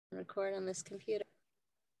Record on this computer.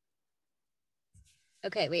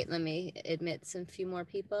 Okay, wait, let me admit some few more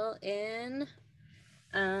people in.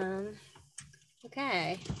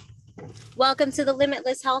 Okay. Welcome to the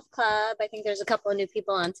Limitless Health Club. I think there's a couple of new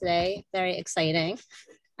people on today. Very exciting.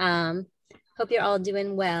 Hope you're all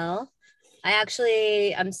doing well.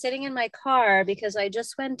 I'm sitting in my car because I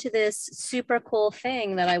just went to this super cool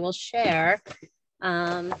thing that I will share.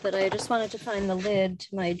 But I just wanted to find the lid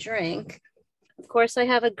to my drink. Of course, I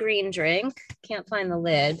have a green drink. Can't find the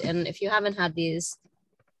lid. And if you haven't had these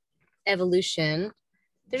Evolution,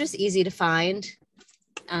 they're just easy to find.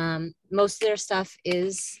 Most of their stuff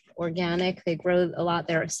is organic. They grow a lot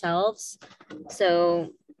themselves. So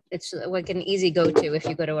it's like an easy go-to if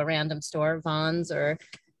you go to a random store, Vons, or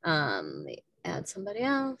add somebody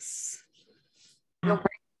else.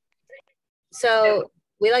 So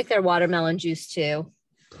we like their watermelon juice too.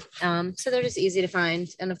 So they're just easy to find.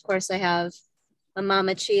 And of course I have a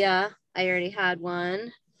Mama Chia. I already had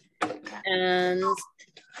one. And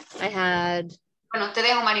I had one of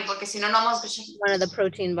the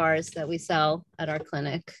protein bars that we sell at our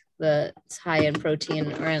clinic. It's high in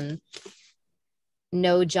protein or in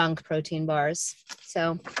no junk protein bars.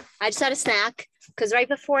 So I just had a snack because right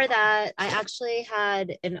before that, I actually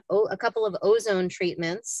had a couple of ozone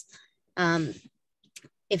treatments.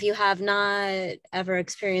 If you have not ever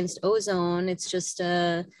experienced ozone, it's just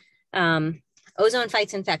ozone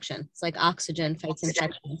fights infection. It's like oxygen fights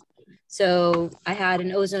infection. So I had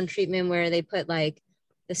an ozone treatment where they put like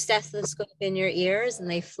the stethoscope in your ears and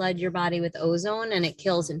they flood your body with ozone, and it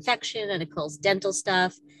kills infection and it kills dental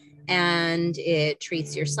stuff, and it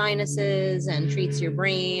treats your sinuses and treats your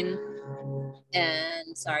brain.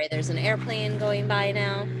 And sorry, there's an airplane going by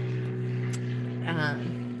now.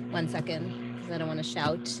 1 second, because I don't want to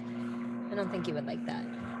shout. I don't think you would like that.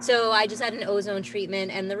 So I just had an ozone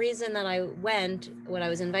treatment, and the reason that I went, what I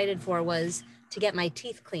was invited for, was to get my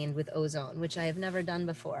teeth cleaned with ozone, which I have never done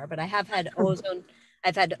before, but I have had ozone.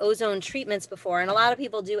 I've had ozone treatments before, and a lot of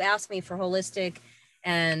people do ask me for holistic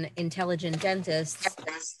and intelligent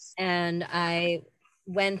dentists. And I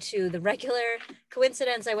went to the regular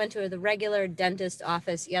dentist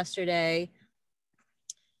office yesterday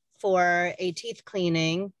for a teeth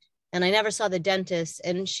cleaning, and I never saw the dentist,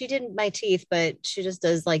 and she didn't my teeth, but she just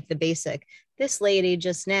does like the basic. This lady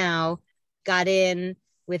just now got in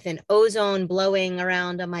with an ozone blowing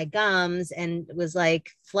around on my gums and was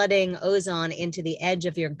like flooding ozone into the edge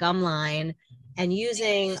of your gum line and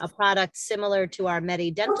using a product similar to our Medi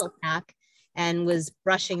Dental Pack, and was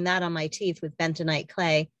brushing that on my teeth with bentonite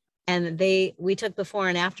clay. And we took before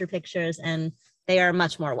and after pictures, and they are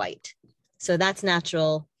much more white. So that's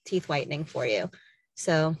natural teeth whitening for you.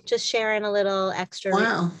 So just sharing a little extra.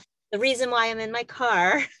 Wow. The reason why I'm in my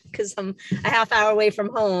car, because I'm a half hour away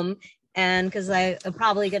from home, and because I'm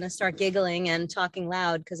probably going to start giggling and talking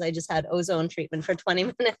loud because I just had ozone treatment for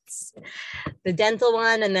 20 minutes, the dental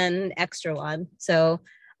one and then extra one. So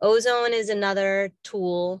ozone is another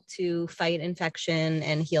tool to fight infection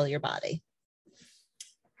and heal your body.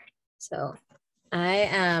 So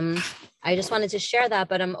I just wanted to share that,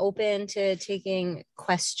 but I'm open to taking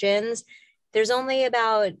questions. There's only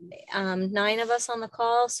about 9 of us on the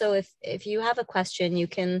call. So if you have a question, you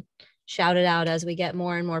can shout it out. As we get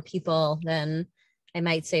more and more people, then I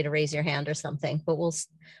might say to raise your hand or something, but we'll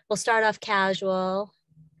start off casual.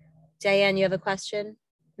 Diane, you have a question?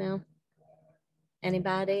 No?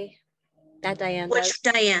 Anybody? That Diane does. Which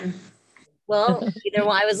Diane? Well, either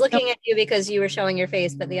one. I was looking at you because you were showing your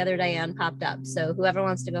face, but the other Diane popped up. So whoever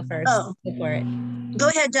wants to go first, go for it. Go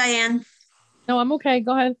ahead, Diane. No, I'm okay.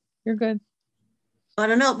 Go ahead. You're good. I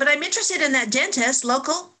don't know, but I'm interested in that dentist,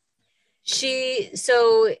 local.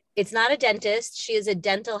 So it's not a dentist. She is a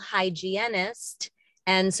dental hygienist.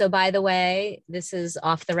 And so, by the way, this is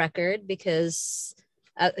off the record because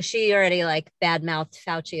she already like badmouthed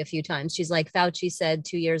Fauci a few times. She's like, Fauci said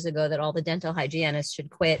 2 years ago that all the dental hygienists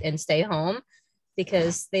should quit and stay home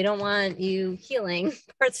because they don't want you healing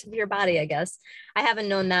parts of your body, I guess. I haven't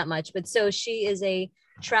known that much, but so she is a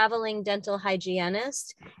traveling dental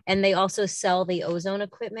hygienist, and they also sell the ozone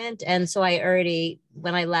equipment. And so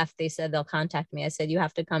when I left, they said they'll contact me. I said, you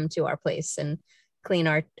have to come to our place and clean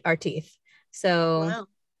our teeth. So wow.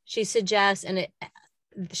 She suggests, and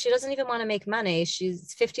she doesn't even want to make money.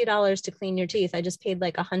 She's $50 to clean your teeth. I just paid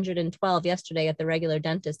like $112 yesterday at the regular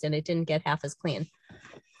dentist, and it didn't get half as clean.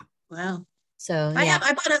 Wow. So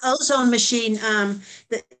I bought an ozone machine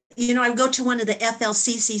I go to one of the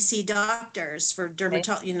FLCCC doctors for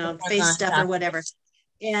face stuff or whatever.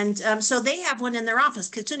 And so they have one in their office,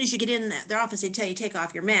 because as soon as you get in their office, they tell you take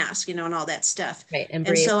off your mask, and all that stuff. Right. And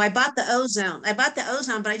And breathe. so I bought the ozone.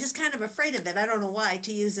 But I just kind of afraid of it. I don't know why,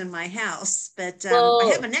 to use in my house, but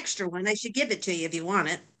I have an extra one. I should give it to you if you want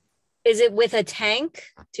it. Is it with a tank?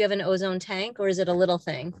 Do you have an ozone tank, or is it a little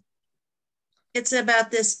thing? It's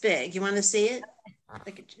about this big. You want to see it?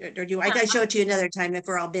 Or do I can show it to you another time if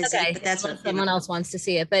we're all busy? Okay, but that's unless what someone else wants to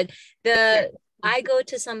see it. But I go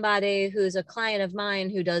to somebody who's a client of mine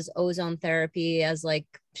who does ozone therapy as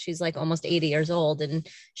she's like almost 80 years old, and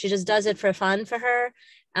she just does it for fun for her.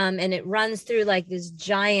 And it runs through like this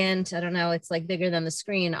giant, I don't know, it's like bigger than the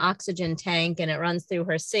screen, oxygen tank, and it runs through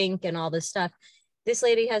her sink and all this stuff. This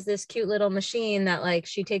lady has this cute little machine that like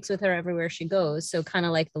she takes with her everywhere she goes. So kind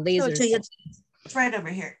of like the laser. It's right over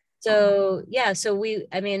here. So yeah, so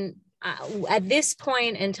at this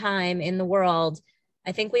point in time in the world,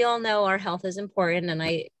 I think we all know our health is important. And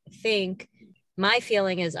I think my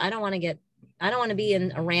feeling is I don't want to be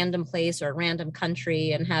in a random place or a random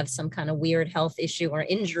country and have some kind of weird health issue or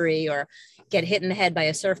injury or get hit in the head by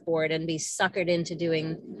a surfboard and be suckered into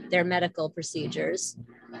doing their medical procedures.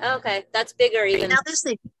 Okay, that's bigger even. Now this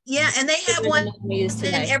thing, yeah, and they have one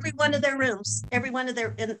in every one of their rooms.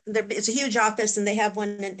 It's a huge office, and they have one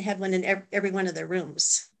in every one of their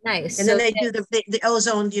rooms. Nice. And then they do the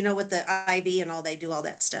ozone, with the IV and all. They do all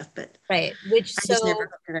that stuff, but right.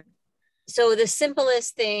 So the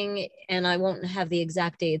simplest thing, and I won't have the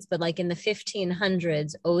exact dates, but like in the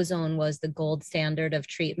 1500s, ozone was the gold standard of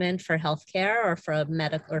treatment for healthcare or for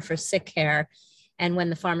medical or for sick care. And when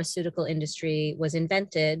the pharmaceutical industry was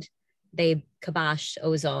invented, they kiboshed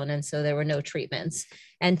ozone. And so there were no treatments.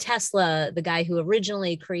 And Tesla, the guy who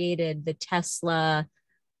originally created the Tesla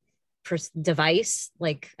device,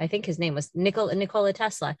 like I think his name was Nikola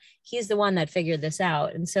Tesla, he's the one that figured this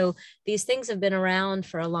out. And so these things have been around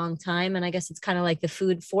for a long time. And I guess it's kind of like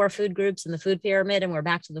the four food groups in the food pyramid. And we're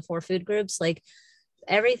back to the 4 food groups. Like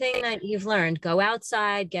everything that you've learned, go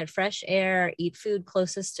outside, get fresh air, eat food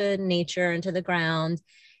closest to nature and to the ground,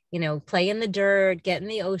 play in the dirt, get in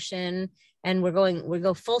the ocean. And we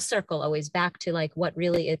go full circle always back to like what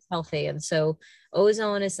really is healthy. And so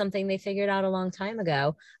ozone is something they figured out a long time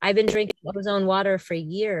ago. I've been drinking ozone water for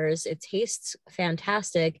years. It tastes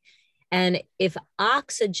fantastic. And if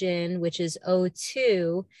oxygen, which is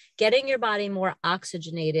O2, getting your body more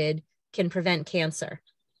oxygenated can prevent cancer.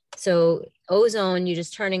 So ozone, you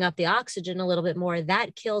just turning up the oxygen a little bit more,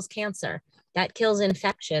 that kills cancer, that kills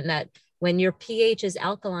infection. That when your pH is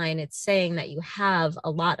alkaline, it's saying that you have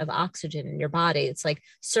a lot of oxygen in your body. It's like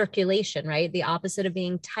circulation, right? The opposite of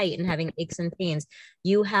being tight and having aches and pains.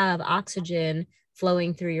 You have oxygen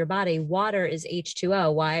flowing through your body. Water is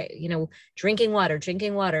H2O. Why, drinking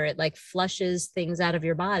water, it like flushes things out of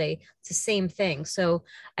your body. It's the same thing. So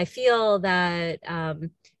I feel that,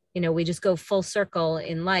 we just go full circle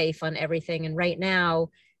in life on everything. And right now,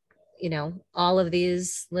 all of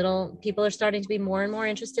these little people are starting to be more and more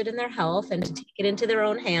interested in their health and to take it into their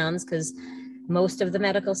own hands, because most of the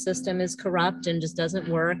medical system is corrupt and just doesn't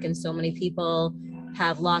work. And so many people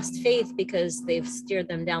have lost faith because they've steered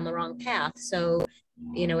them down the wrong path. So,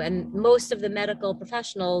 and most of the medical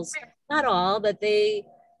professionals, not all, but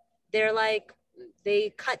they're like,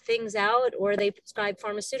 they cut things out or they prescribe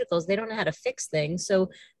pharmaceuticals. They don't know how to fix things. So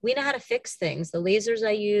we know how to fix things. The lasers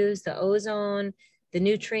I use, the ozone, the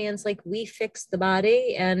nutrients, like we fix the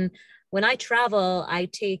body. And when I travel, I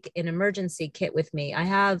take an emergency kit with me. I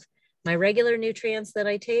have my regular nutrients that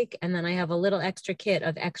I take, and then I have a little extra kit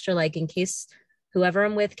of extra, like in case whoever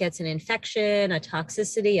I'm with gets an infection, a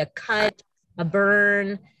toxicity, a cut, a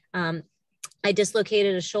burn. I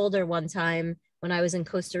dislocated a shoulder one time when I was in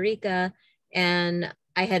Costa Rica, and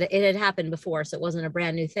it had happened before, so it wasn't a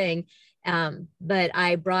brand new thing. But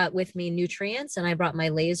I brought with me nutrients and I brought my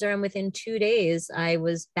laser, and within 2 days I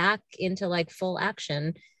was back into like full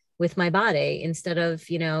action with my body instead of,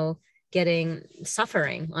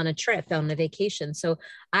 suffering on a trip, on a vacation. So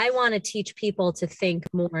I want to teach people to think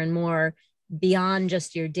more and more beyond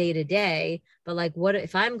just your day to day, but like, what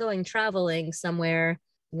if I'm going traveling somewhere,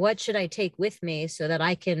 what should I take with me so that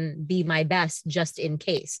I can be my best just in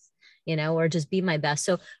case, or just be my best.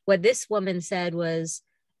 So what this woman said was,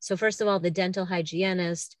 so first of all, the dental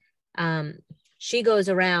hygienist, she goes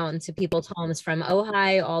around to people's homes from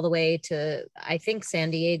Ojai all the way to, I think,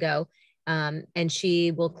 San Diego, and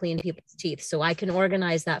she will clean people's teeth. So I can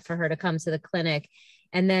organize that for her to come to the clinic.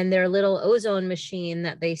 And then their little ozone machine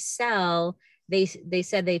that they sell, they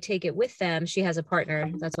said they take it with them. She has a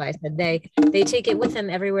partner. That's why I said they take it with them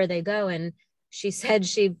everywhere they go. And she said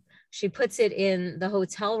she puts it in the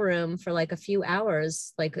hotel room for like a few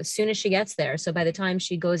hours, like as soon as she gets there. So by the time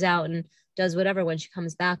she goes out and does whatever. When she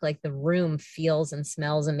comes back, like the room feels and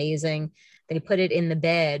smells amazing. They put it in the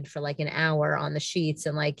bed for like an hour on the sheets.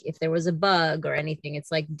 And like, if there was a bug or anything,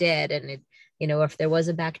 it's like dead. And it, you know, if there was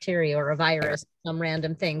a bacteria or a virus, some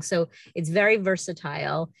random thing. So it's very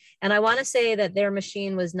versatile. And I want to say that their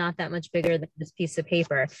machine was not that much bigger than this piece of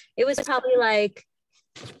paper. It was probably like,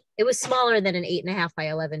 it was smaller than an 8.5 by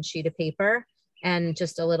 11 sheet of paper and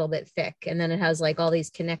just a little bit thick. And then it has like all these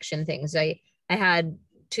connection things. I had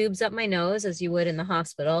tubes up my nose as you would in the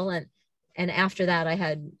hospital. And after that, I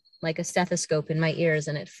had like a stethoscope in my ears,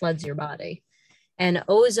 and it floods your body. And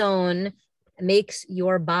ozone makes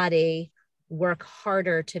your body work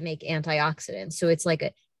harder to make antioxidants. So it's like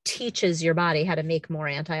it teaches your body how to make more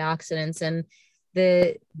antioxidants. And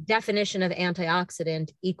the definition of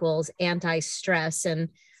antioxidant equals anti-stress. And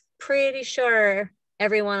pretty sure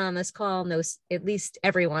everyone on this call knows at least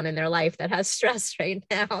everyone in their life that has stress right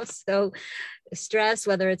now. So stress,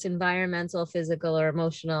 whether it's environmental, physical, or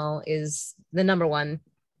emotional, is the number one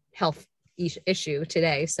health issue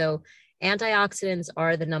today. So antioxidants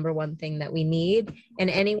are the number one thing that we need. And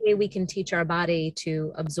any way we can teach our body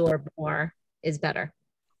to absorb more is better.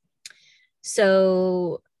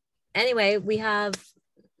 So anyway, we have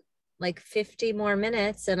like 50 more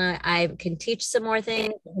minutes, and I can teach some more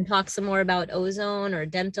things and talk some more about ozone or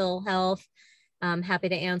dental health. I'm happy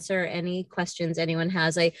to answer any questions anyone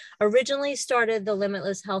has. I originally started the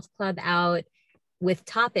Limitless Health Club out with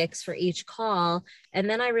topics for each call. And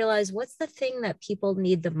then I realized, what's the thing that people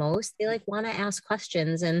need the most? They like want to ask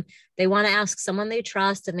questions, and they want to ask someone they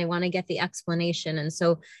trust, and they want to get the explanation. And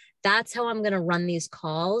so that's how I'm going to run these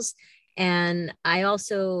calls. And I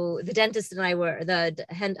also, the dentist and I were, the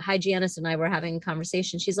hygienist and I were having a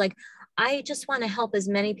conversation. She's like, I just want to help as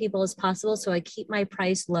many people as possible, so I keep my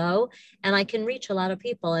price low and I can reach a lot of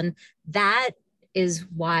people. And that is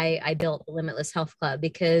why I built the Limitless Health Club,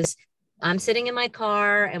 because I'm sitting in my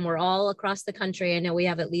car and we're all across the country. I know we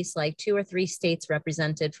have at least like 2 or 3 states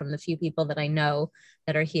represented from the few people that I know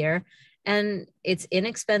that are here. And it's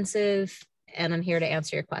inexpensive, and I'm here to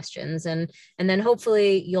answer your questions. And then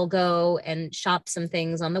hopefully you'll go and shop some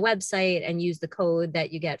things on the website and use the code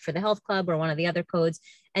that you get for the health club or one of the other codes,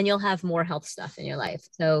 and you'll have more health stuff in your life.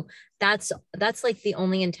 So that's like the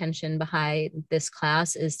only intention behind this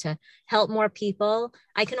class, is to help more people.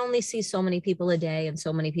 I can only see so many people a day and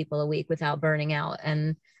so many people a week without burning out.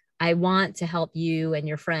 And I want to help you and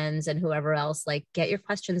your friends and whoever else, like, get your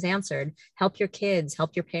questions answered, help your kids,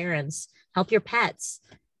 help your parents, help your pets.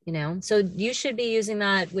 You know, so you should be using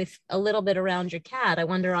that with a little bit around your cat. I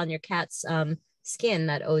wonder on your cat's skin,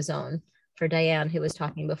 that ozone, for Diane, who was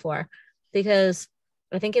talking before, because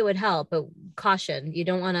I think it would help. But caution, you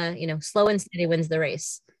don't want to, you know, slow and steady wins the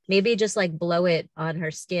race. Maybe just like blow it on her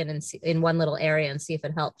skin and see, in one little area, and see if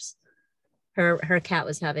it helps. Her cat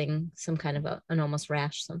was having some kind of an almost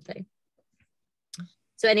rash, something.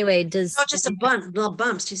 So anyway, just a bump, little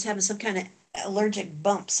bumps. She's having some kind of allergic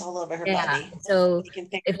bumps all over her body. So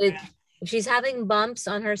if she's having bumps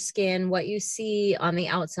on her skin, what you see on the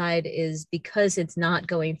outside is because it's not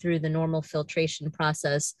going through the normal filtration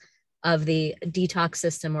process of the detox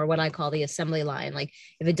system, or what I call the assembly line. Like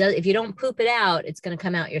if you don't poop it out, it's going to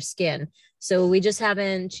come out your skin. So we just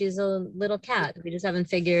haven't, she's a little cat. We just haven't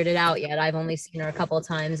figured it out yet. I've only seen her a couple of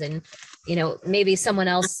times, and, you know, maybe someone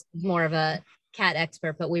else is more of a cat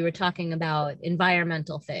expert, but we were talking about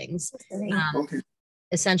environmental things,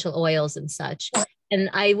 essential oils and such. And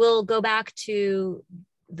I will go back to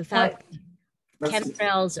the fact that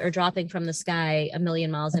chemtrails are dropping from the sky 1,000,000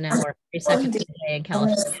 miles an hour every second day in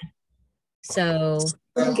California. So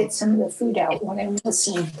I'm gonna get some of the food out when I'm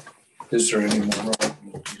listening. Is there any more?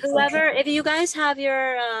 Whoever, if you guys have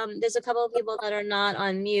your, there's a couple of people that are not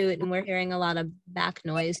on mute, and we're hearing a lot of back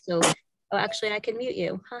noise. So, oh, actually I can mute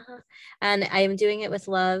you. And I am doing it with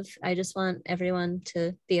love. I just want everyone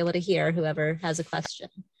to be able to hear whoever has a question.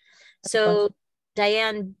 So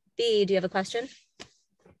Diane B, do you have a question?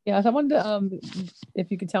 Yes, I wanted to,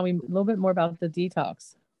 if you could tell me a little bit more about the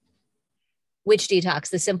detox. Which detox?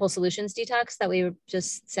 The Simple Solutions detox that we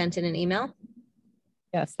just sent in an email?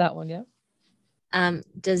 Yes, that one, yeah.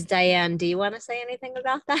 Does Diane, do you want to say anything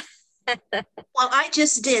about that? Well, I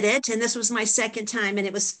just did it, and this was my second time, and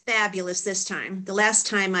it was fabulous this time. The last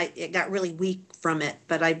time it got really weak from it,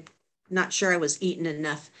 but I'm not sure I was eating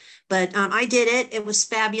enough. But I did it. It was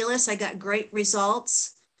fabulous. I got great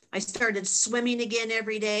results. I started swimming again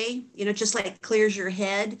every day, you know, just like clears your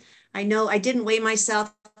head. I know I didn't weigh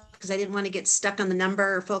myself because I didn't want to get stuck on the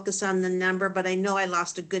number or focus on the number, but I know I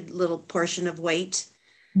lost a good little portion of weight.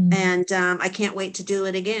 And I can't wait to do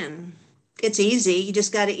it again, It's easy. You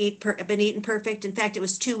just got to eat. I've been eating perfect. In fact, it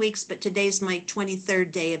was 2 weeks, but today's my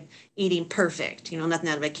 23rd day of eating perfect. Nothing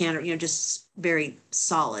out of a can, or just very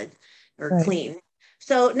solid or Right. clean.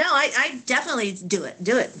 So no, I definitely do it.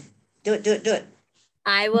 Do it. Do it. Do it. Do it.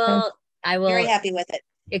 I will. I Very will happy with it.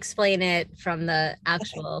 explain it from the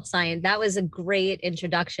actual science. That was a great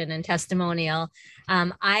introduction and testimonial.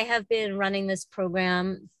 I have been running this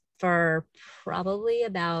program for probably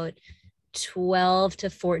about 12 to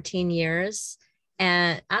 14 years.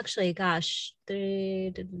 And actually, gosh,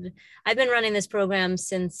 I've been running this program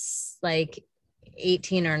since like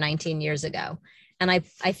 18 or 19 years ago. And I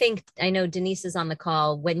think I know Denise is on the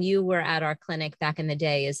call. When you were at our clinic back in the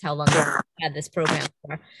day is how long I had this program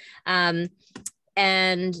for.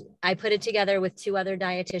 And I put it together with 2 other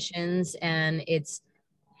dietitians, and it's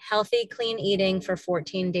healthy, clean eating for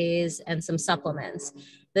 14 days and some supplements.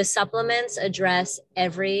 The supplements address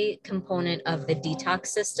every component of the detox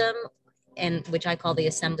system, and which I call the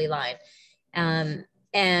assembly line.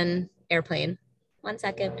 And airplane. 1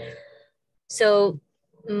 second. So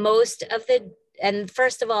most of the, and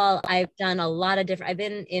first of all, I've done a lot of different, I've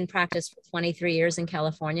been in practice for 23 years in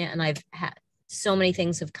California, and I've had so many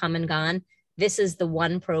things have come and gone. This is the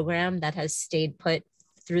one program that has stayed put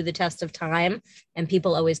through the test of time, and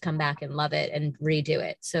people always come back and love it and redo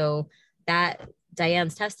it. So that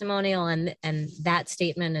Diane's testimonial and that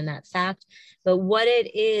statement and that fact. But what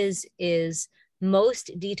it is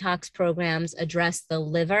most detox programs address the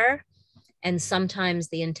liver and sometimes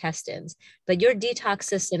the intestines. But your detox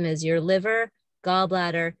system is your liver,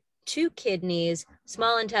 gallbladder, 2 kidneys,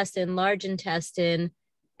 small intestine, large intestine,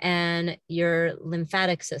 and your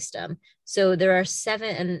lymphatic system. So there are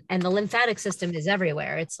 7, and the lymphatic system is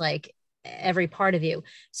everywhere. It's like every part of you.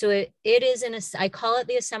 So it is I call it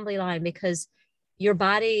the assembly line, because your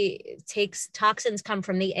body takes toxins, come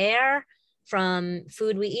from the air, from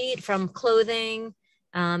food we eat, from clothing,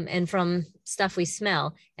 and from stuff we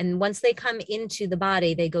smell. And once they come into the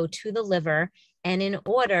body, they go to the liver. And in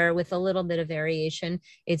order, with a little bit of variation,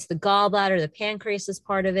 it's the gallbladder, the pancreas is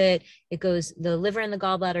part of it. It goes, the liver and the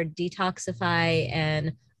gallbladder detoxify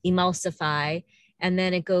and emulsify. And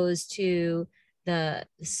then it goes to the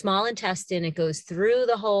small intestine. It goes through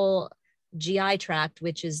the whole GI tract,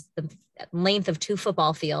 which is the length of 2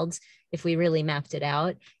 football fields, if we really mapped it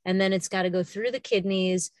out. And then it's got to go through the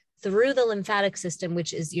kidneys, through the lymphatic system,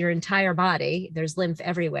 which is your entire body. There's lymph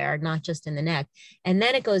everywhere, not just in the neck. And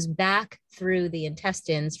then it goes back through the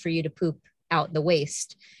intestines for you to poop out the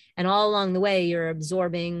waste. And all along the way, you're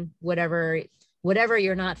absorbing whatever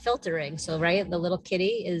you're not filtering. So, right, the little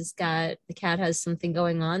kitty the cat has something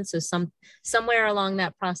going on. So somewhere along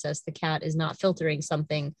that process, the cat is not filtering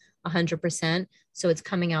something 100%. So it's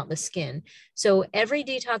coming out the skin. So every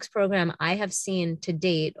detox program I have seen to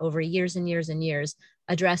date over years and years and years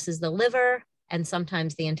addresses the liver and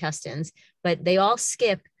sometimes the intestines, but they all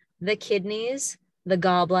skip the kidneys, the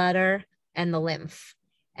gallbladder, and the lymph.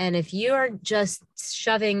 And if you're just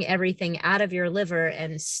shoving everything out of your liver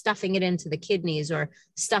and stuffing it into the kidneys or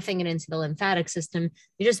stuffing it into the lymphatic system,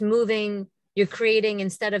 you're just you're creating,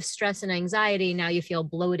 instead of stress and anxiety, now you feel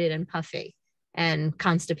bloated and puffy and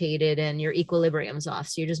constipated and your equilibrium's off.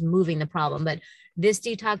 So you're just moving the problem. But this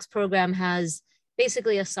detox program has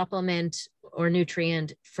basically a supplement or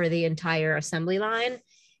nutrient for the entire assembly line,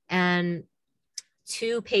 and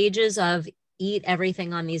 2 pages of eat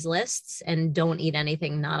everything on these lists and don't eat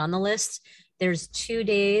anything not on the list. There's 2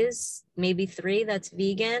 days, maybe 3, that's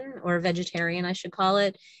vegan or vegetarian, I should call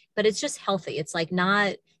it, but it's just healthy. It's like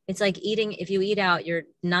eating, if you eat out, you're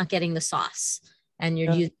not getting the sauce, and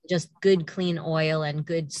you're using just good, clean oil and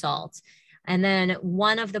good salt. And then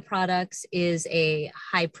one of the products is a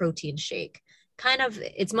high protein shake.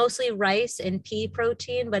 It's mostly rice and pea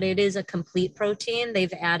protein, but it is a complete protein.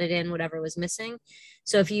 They've added in whatever was missing.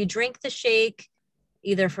 So if you drink the shake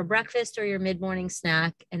either for breakfast or your mid-morning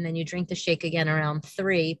snack, and then you drink the shake again around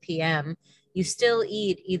 3 p.m., you still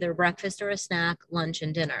eat either breakfast or a snack, lunch,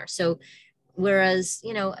 and dinner. So whereas,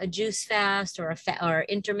 a juice fast or or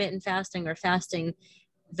intermittent fasting or fasting,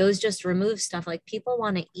 those just remove stuff. Like, people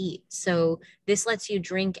want to eat. So this lets you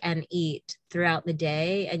drink and eat throughout the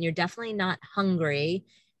day, and you're definitely not hungry.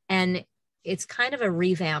 And it's kind of a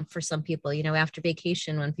revamp for some people, after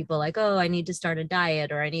vacation, when people are like, oh, I need to start a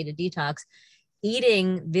diet or I need a detox.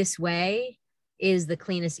 Eating this way is the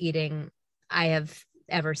cleanest eating I have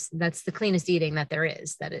ever. That's the cleanest eating that there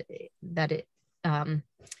is, that it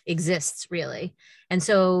exists, really. And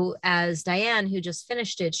so as Diane, who just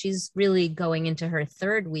finished it, she's really going into her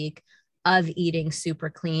 3rd week of eating super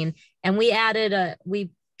clean. And we added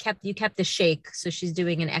you kept the shake. So she's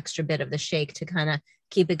doing an extra bit of the shake to kind of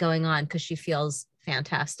keep it going on, because she feels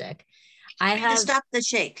fantastic. I We had to have, stop the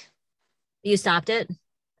shake. you stopped it?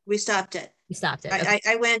 We stopped it. You stopped it. Okay.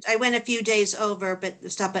 I went a few days over,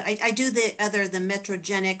 but stop it. I do the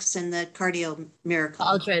Metrogenics and the Cardio Miracle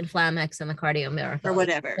Ultra Inflamex and the Cardio Miracle. or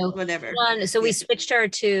whatever. So we Yeah. switched her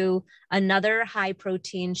to another high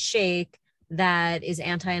protein shake that is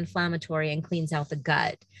anti-inflammatory and cleans out the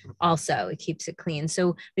gut. Also, it keeps it clean.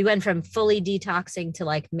 So we went from fully detoxing to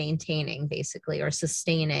like maintaining basically or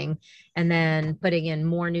sustaining, and then putting in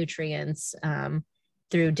more nutrients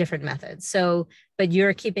through different methods. So, but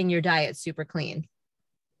you're keeping your diet super clean.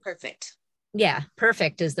 Perfect. Yeah,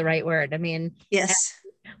 perfect is the right word. I mean, Yes.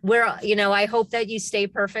 I hope that you stay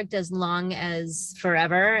perfect as long as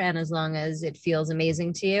forever and as long as it feels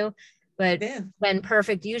amazing to you. But Yeah. when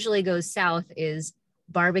perfect usually goes south is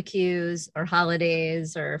barbecues or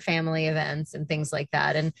holidays or family events and things like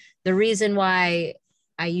that. And the reason why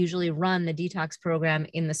I usually run the detox program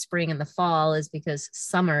in the spring and the fall is because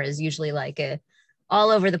summer is usually like a all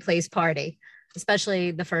over the place party,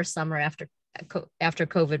 especially the first summer after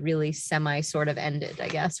COVID really semi sort of ended, I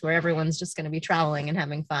guess, where everyone's just going to be traveling and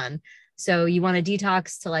having fun. So you want to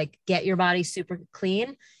detox to like get your body super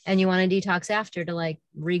clean, and you want to detox after to like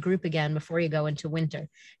regroup again before you go into winter.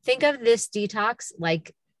 Think of this detox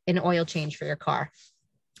like an oil change for your car.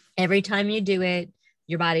 Every time you do it,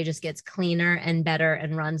 your body just gets cleaner and better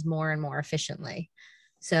and runs more and more efficiently.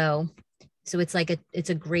 So it's like it's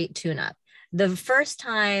a great tune up. The first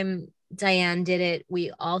time Diane did it,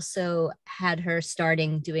 we also had her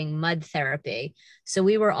starting doing mud therapy. So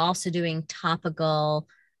we were also doing topical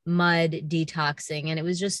mud detoxing, and it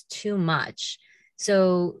was just too much.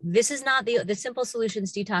 So this is not the Simple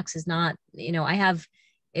Solutions detox is not, I have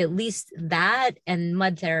at least that and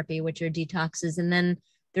mud therapy, which are detoxes. And then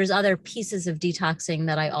there's other pieces of detoxing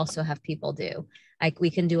that I also have people do. Like we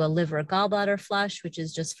can do a liver gallbladder flush, which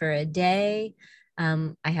is just for a day.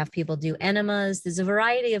 I have people do enemas. There's a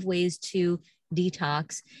variety of ways to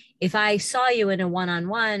detox. If I saw you in a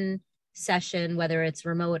one-on-one session, whether it's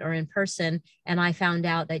remote or in person, and I found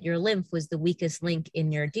out that your lymph was the weakest link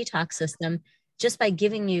in your detox system, just by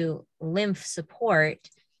giving you lymph support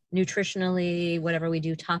nutritionally, whatever we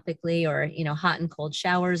do topically, or, hot and cold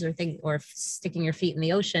showers or sticking your feet in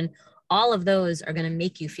the ocean, all of those are going to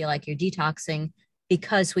make you feel like you're detoxing,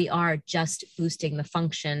 because we are just boosting the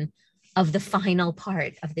function of the final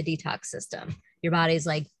part of the detox system. Your body's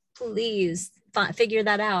like, please figure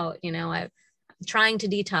that out. I'm trying to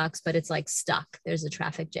detox, but it's like stuck. There's a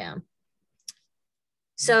traffic jam.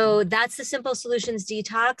 So that's the Simple Solutions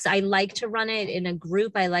detox. I like to run it in a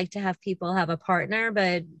group. I like to have people have a partner,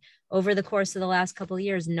 but over the course of the last couple of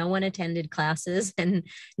years, no one attended classes and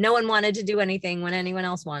no one wanted to do anything when anyone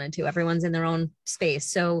else wanted to. Everyone's in their own space.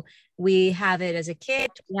 So we have it as a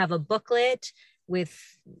kit. We have a booklet with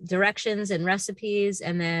directions and recipes.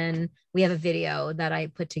 And then we have a video that I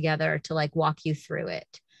put together to like walk you through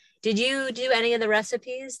it. Did you do any of the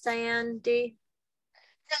recipes, Diane D?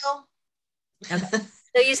 No. Okay.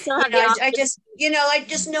 So you still have I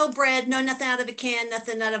just no bread, no nothing out of a can,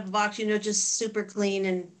 nothing out of a box, just super clean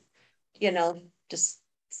and, just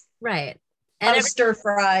right. And stir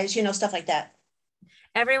fries, stuff like that.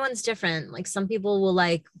 Everyone's different. Like some people will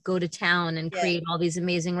like go to town and create all these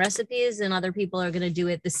amazing recipes, and other people are going to do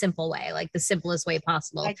it the simple way, like the simplest way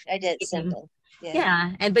possible. I did simple.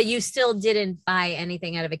 Yeah. But you still didn't buy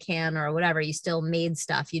anything out of a can or whatever. You still made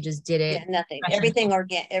stuff. You just did it. Yeah, nothing. Everything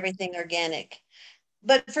organic.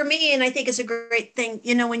 But for me, and I think it's a great thing,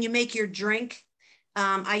 when you make your drink,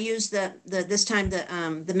 I use the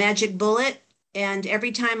magic bullet. And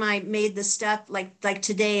every time I made the stuff, like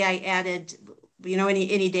today I added,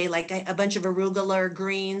 any day, like a bunch of arugula or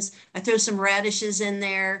greens. I throw some radishes in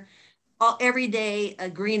there. Every day, a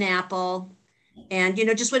green apple, and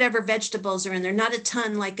just whatever vegetables are in there. Not a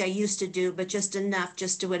ton like I used to do, but just enough,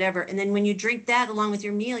 just to whatever. And then when you drink that along with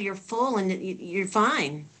your meal, you're full and you're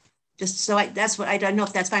fine. Just so that's what I don't know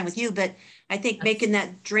if that's fine with you, but I think making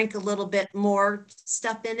that drink a little bit more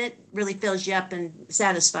stuff in it really fills you up and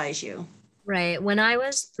satisfies you. Right. When I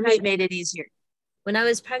was it made it easier. When I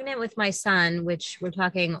was pregnant with my son, which we're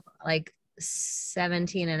talking like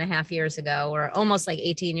 17 and a half years ago, or almost like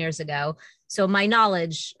 18 years ago. So my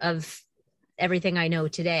knowledge of everything I know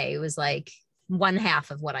today was like one half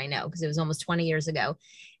of what I know, because it was almost 20 years ago.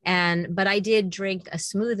 But I did drink a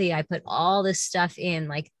smoothie. I put all this stuff in,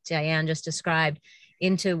 like Diane just described,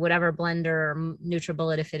 into whatever blender or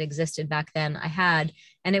NutriBullet, if it existed back then, I had.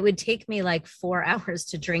 And it would take me like 4 hours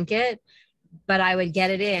to drink it, but I would get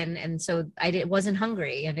it in. And so I wasn't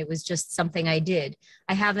hungry, and it was just something I did.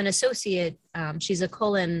 I have an associate, she's a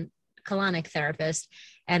colonic therapist,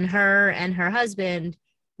 and her husband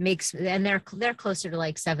makes, and they're closer to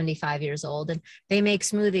like 75 years old, and they make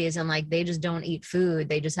smoothies, and like they just don't eat food.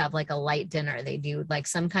 They just have like a light dinner. They do like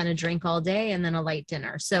some kind of drink all day and then a light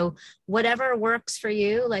dinner. So whatever works for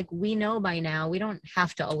you, like we know by now, we don't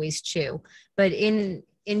have to always chew, but in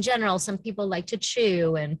general, some people like to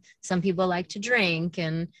chew and some people like to drink,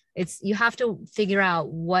 and you have to figure out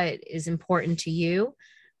what is important to you.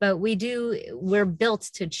 But we're built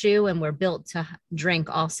to chew and we're built to drink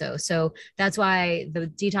also. So that's why the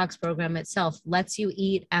detox program itself lets you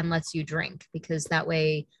eat and lets you drink, because that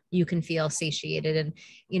way you can feel satiated. And,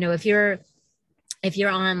 you know, if you're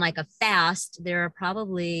on like a fast, there are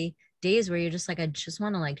probably days where you're just like, I just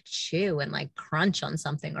want to like chew and like crunch on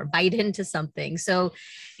something or bite into something. So,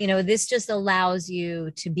 you know, this just allows you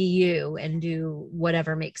to be you and do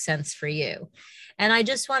whatever makes sense for you. And I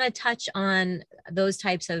just want to touch on those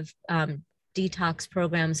types of detox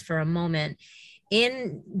programs for a moment.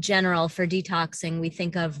 In general, for detoxing, we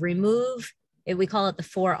think of remove, we call it the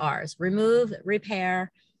 4 R's: remove,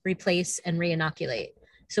 repair, replace, and reinoculate.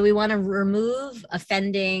 So we want to remove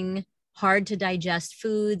offending, hard to digest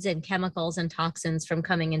foods and chemicals and toxins from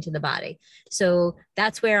coming into the body. So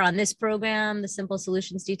that's where on this program, the Simple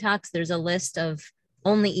Solutions Detox, there's a list of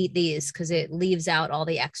only eat these, because it leaves out all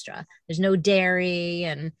the extra. There's no dairy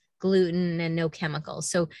and gluten and no chemicals.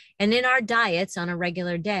 So, and in our diets on a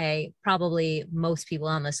regular day, probably most people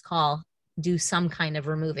on this call do some kind of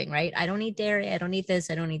removing, right? I don't eat dairy, I don't eat this,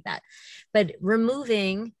 I don't eat that. But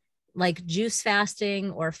removing, like juice fasting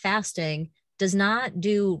or fasting, does not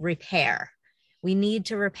do repair. We need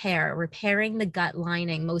to repairing the gut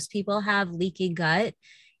lining. Most people have leaky gut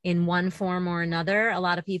in one form or another. A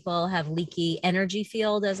lot of people have leaky energy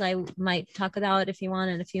field, as I might talk about if you want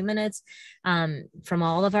in a few minutes, from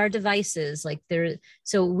all of our devices.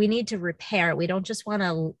 So we need to repair. We don't just want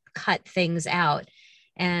to cut things out.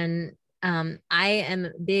 And I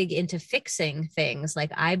am big into fixing things.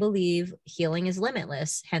 Like, I believe healing is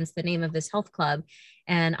limitless, hence the name of this health club.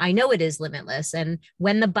 And I know it is limitless. And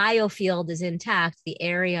when the biofield is intact, the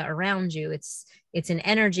area around you, it's an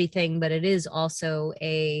energy thing, but it is also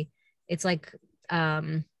it's like,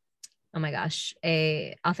 oh my gosh,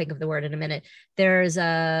 I'll think of the word in a minute. There's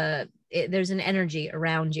an energy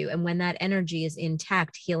around you. And when that energy is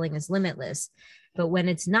intact, healing is limitless. But when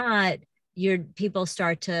it's not, people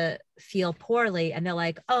start to feel poorly, and they're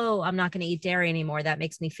like, oh, I'm not going to eat dairy anymore. That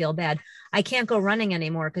makes me feel bad. I can't go running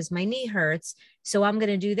anymore because my knee hurts. So I'm going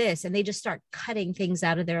to do this. And they just start cutting things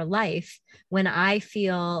out of their life. When I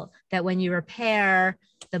feel that when you repair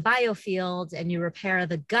the biofield and you repair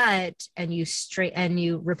the gut and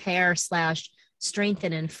you repair /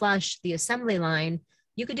 strengthen and flush the assembly line,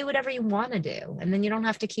 you could do whatever you want to do. And then you don't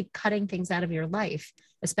have to keep cutting things out of your life,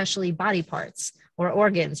 especially body parts or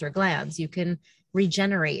organs or glands. You can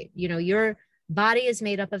regenerate. You know, your body is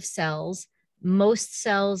made up of cells. Most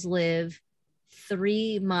cells live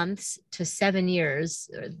 3 months to 7 years.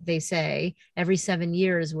 They say every 7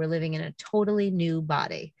 years, we're living in a totally new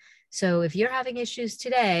body. So if you're having issues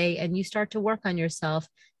today and you start to work on yourself,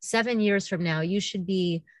 7 years from now, you should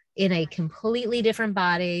be in a completely different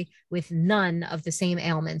body with none of the same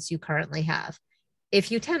ailments you currently have,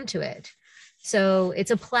 if you tend to it. So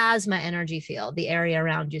it's a plasma energy field, the area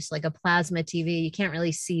around you. It's like a plasma TV. You can't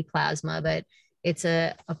really see plasma, but it's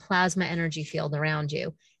a plasma energy field around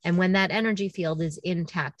you. And when that energy field is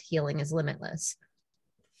intact, healing is limitless.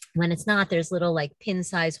 When it's not, there's little like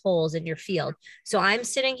pin-sized holes in your field. So I'm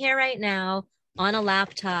sitting here right now on a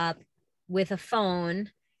laptop with a phone,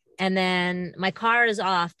 and then my car is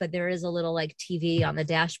off, but there is a little like TV on the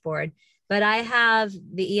dashboard. But I have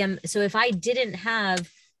the EM. So if I didn't have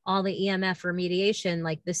all the EMF remediation,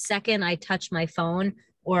 like the second I touch my phone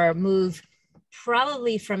or move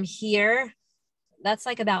probably from here, that's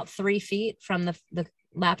like about 3 feet from the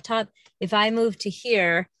laptop. If I move to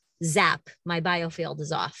here, zap, my biofield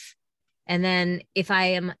is off. And then if I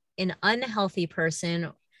am an unhealthy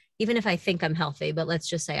person, even if I think I'm healthy, but let's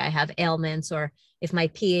just say I have ailments, or if my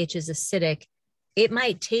pH is acidic, it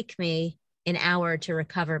might take me an hour to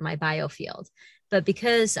recover my biofield. But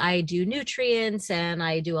because I do nutrients and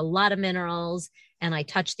I do a lot of minerals and I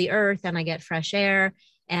touch the earth and I get fresh air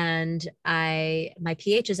and my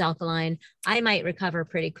pH is alkaline, I might recover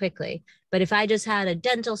pretty quickly. But if I just had a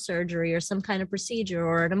dental surgery or some kind of procedure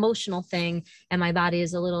or an emotional thing and my body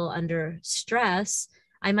is a little under stress,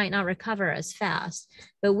 I might not recover as fast.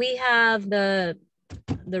 But we have the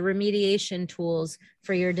remediation tools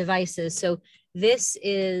for your devices. So this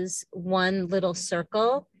is one little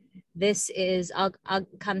circle. This is, I'll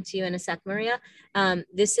come to you in a sec, Maria.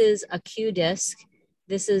 This is a Q disc.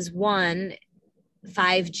 This is one.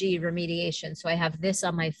 5G remediation. So I have this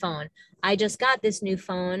on my phone. I just got this new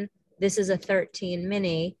phone. This is a 13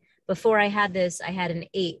 mini. Before I had this, I had an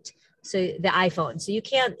 8. So the iPhone. So you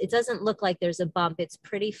can't, it doesn't look like there's a bump. It's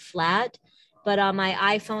pretty flat. But on my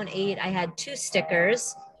iPhone 8, I had 2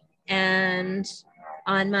 stickers. And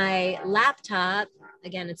on my laptop,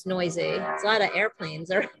 again, it's noisy. It's a lot of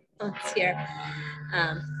airplanes around here.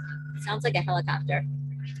 Sounds like a helicopter.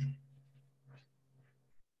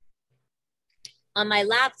 On my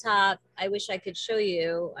laptop, I wish I could show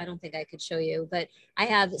you. I don't think I could show you, but I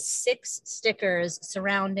have 6 stickers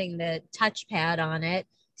surrounding the touchpad on it,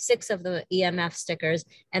 6 of the EMF stickers,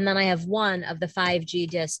 and then I have 1 of the 5G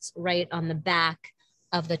discs right on the back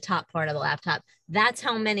of the top part of the laptop. That's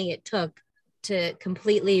how many it took to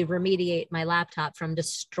completely remediate my laptop from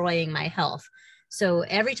destroying my health. So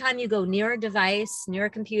every time you go near a device, near a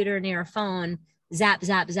computer, near a phone, zap,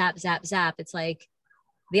 zap, zap, zap, zap, it's like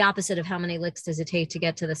the opposite of how many licks does it take to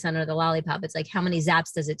get to the center of the lollipop. It's like, how many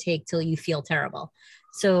zaps does it take till you feel terrible?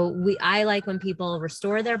 So I like when people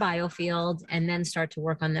restore their biofield and then start to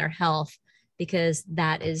work on their health, because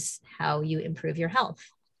that is how you improve your health.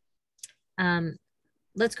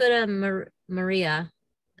 Let's go to Maria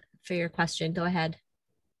for your question. Go ahead.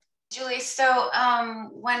 Julie, so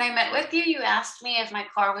when I met with you, you asked me if my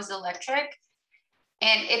car was electric,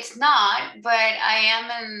 and it's not, but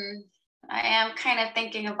I am kind of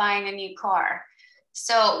thinking of buying a new car.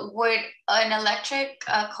 So would an electric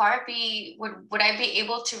car would I be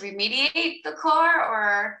able to remediate the car,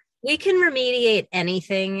 or? We can remediate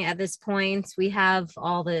anything at this point. We have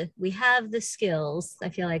the skills. I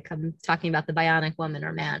feel like I'm talking about the bionic woman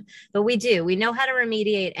or man, but we know how to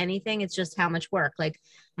remediate anything. It's just how much work. Like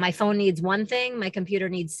my phone needs 1 thing, my computer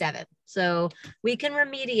needs 7. So we can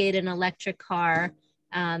remediate an electric car.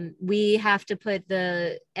 We have to put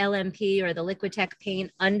the LMP or the Liquitech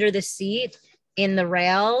paint under the seat in the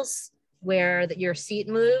rails where your seat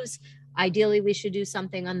moves. Ideally, we should do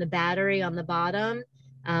something on the battery on the bottom.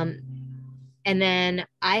 And then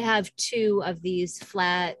I have 2 of these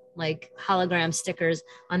flat, like hologram stickers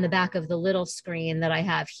on the back of the little screen that I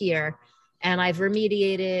have here. And I've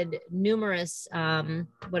remediated numerous,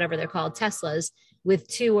 whatever they're called, Teslas, with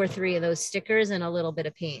 2 or 3 of those stickers and a little bit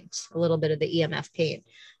of paint, a little bit of the EMF paint.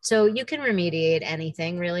 So you can remediate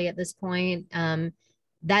anything really at this point.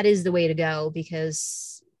 That is the way to go,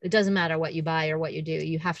 because it doesn't matter what you buy or what you do.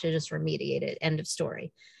 You have to just remediate it. End of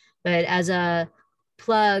story. But as a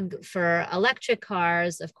plug for electric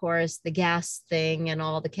cars, of course, the gas thing and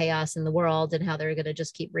all the chaos in the world and how they're going to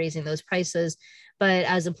just keep raising those prices. But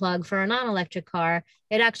as a plug for a non-electric car,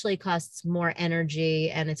 it actually costs more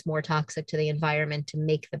energy and it's more toxic to the environment to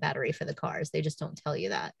make the battery for the cars. They just don't tell you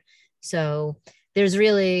that. So there's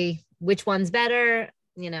really, which one's better?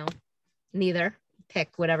 Neither.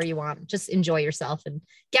 Pick whatever you want. Just enjoy yourself and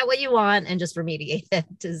get what you want and just remediate it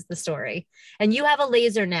is the story. And you have a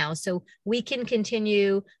laser now, so we can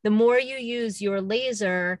continue. The more you use your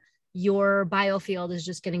laser, your biofield is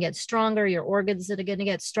just going to get stronger. Your organs are going to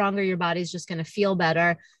get stronger. Your body's just going to feel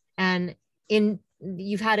better. And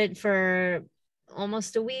you've had it for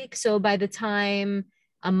almost a week. So by the time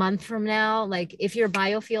a month from now, like if your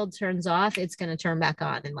biofield turns off, it's going to turn back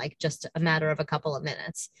on in like just a matter of a couple of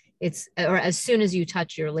minutes. Or as soon as you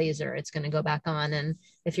touch your laser, it's going to go back on. And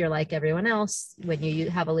if you're like everyone else, when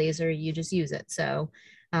you have a laser, you just use it. So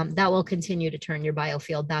that will continue to turn your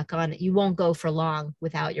biofield back on. You won't go for long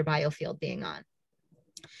without your biofield being on.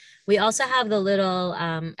 We also have the little,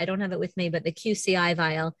 I don't have it with me, but the QCI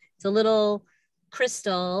vial. It's a little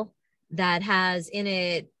crystal that has in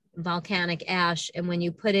it volcanic ash. And when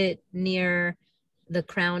you put it near the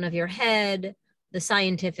crown of your head, the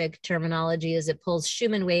scientific terminology is it pulls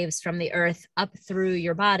Schumann waves from the earth up through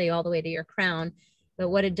your body all the way to your crown. But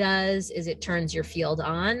what it does is it turns your field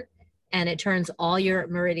on, and it turns all your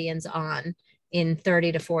meridians on in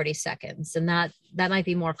 30 to 40 seconds. And that might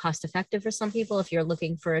be more cost effective for some people if you're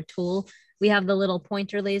looking for a tool. We have the little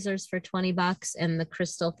pointer lasers for $20, and the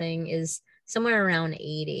crystal thing is somewhere around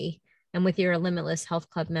 80. And with your Limitless Health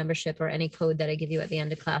Club membership or any code that I give you at the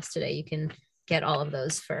end of class today, you can get all of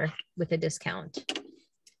those with a discount.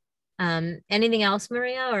 Anything else,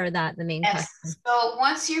 Maria, or that the main question? So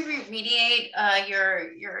once you remediate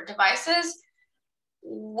your devices,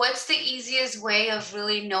 what's the easiest way of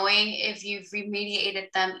really knowing if you've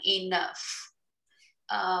remediated them enough?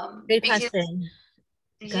 Good question.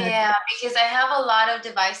 Yeah, because I have a lot of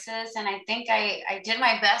devices, and I think I did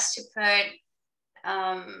my best to put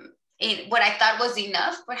what I thought was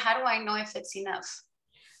enough, but how do I know if it's enough?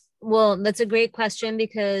 Well, that's a great question,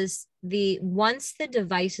 because once the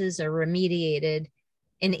devices are remediated,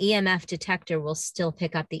 an EMF detector will still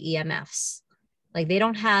pick up the EMFs. Like they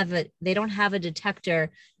don't have a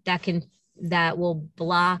detector that will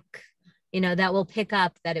block, that will pick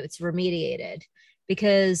up that it's remediated.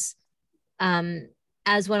 Because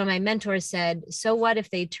as one of my mentors said, so what if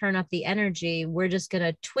they turn up the energy? We're just going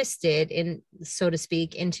to twist it in, so to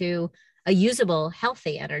speak, into a usable,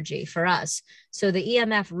 healthy energy for us. So the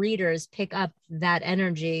EMF readers pick up that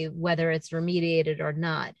energy, whether it's remediated or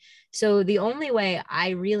not. So the only way I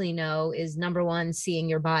really know is, number one, seeing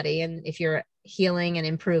your body and if you're healing and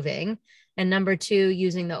improving. And number two,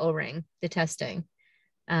 using the O-ring, the testing.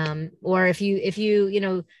 Or if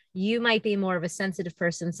you might be more of a sensitive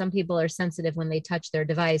person. Some people are sensitive when they touch their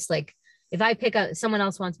device. Like if I pick up, someone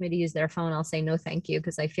else wants me to use their phone, I'll say, no, thank you.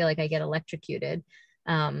 Cause I feel like I get electrocuted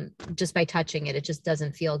just by touching it. It just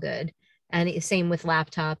doesn't feel good. And same with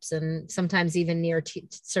laptops and sometimes even near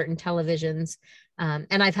certain televisions.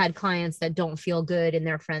 And I've had clients that don't feel good in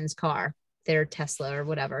their friend's car, their Tesla or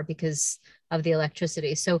whatever, because of the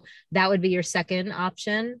electricity. So that would be your second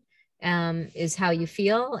option. Is how you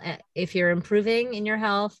feel. If you're improving in your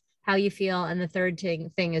health, how you feel. And the third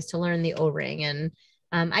thing is to learn the O-ring. And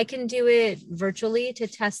I can do it virtually to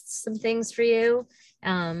test some things for you.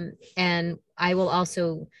 And I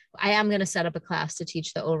am going to set up a class to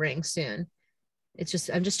teach the O-ring soon.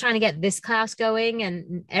 I'm just trying to get this class going,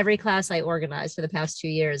 and every class I organized for the past 2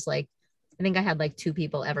 years, like I think I had like 2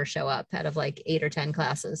 people ever show up out of like 8 or 10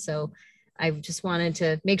 classes. So I just wanted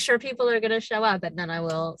to make sure people are going to show up, and then I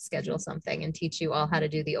will schedule something and teach you all how to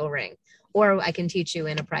do the O-ring, or I can teach you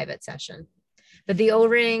in a private session. But the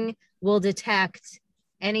O-ring will detect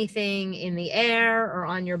anything in the air or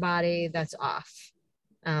on your body that's off.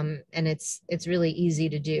 And it's really easy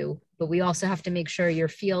to do, but we also have to make sure your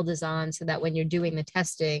field is on so that when you're doing the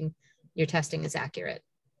testing, your testing is accurate.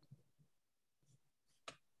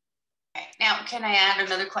 Okay. Now, can I add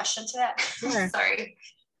another question to that? Sure. Sorry.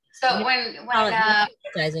 So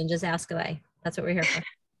when just ask away. That's what we're here for.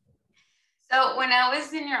 So when I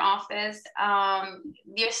was in your office,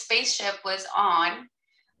 your spaceship was on,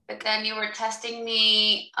 but then you were testing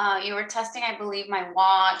me. You were testing, I believe, my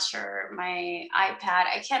watch or my iPad.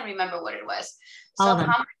 I can't remember what it was. So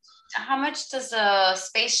how much does a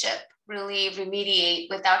spaceship really remediate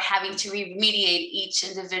without having to remediate each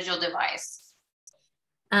individual device?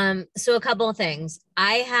 So a couple of things.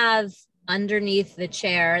 I have underneath the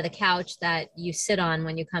chair, the couch that you sit on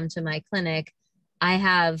when you come to my clinic, I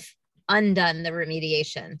have undone the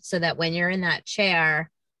remediation so that when you're in that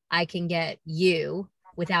chair, I can get you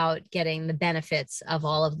without getting the benefits of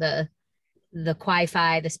all of the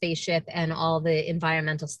Wi-Fi, the spaceship, and all the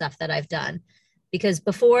environmental stuff that I've done. Because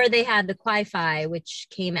before they had the Wi-Fi, which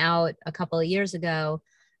came out a couple of years ago,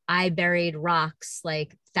 I buried rocks,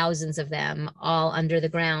 like thousands of them, all under the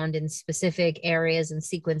ground in specific areas and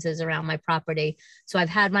sequences around my property. So I've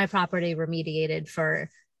had my property remediated for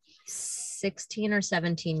 16 or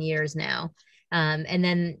 17 years now. And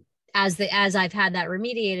then as I've had that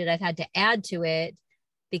remediated, I've had to add to it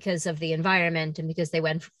because of the environment, and because they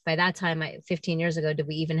went, by that time, 15 years ago, did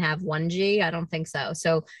we even have 1G? I don't think so.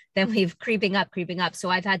 So then we've creeping up. So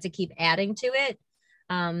I've had to keep adding to it.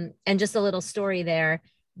 And just a little story there.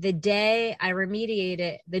 The day I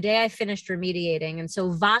finished remediating, and so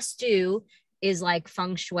Vastu is like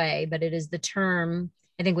feng shui, but it is the term,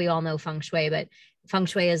 I think we all know feng shui, but feng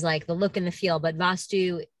shui is like the look and the feel, but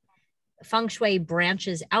feng shui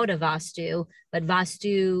branches out of Vastu, but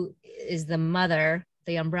Vastu is the mother,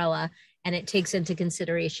 the umbrella, and it takes into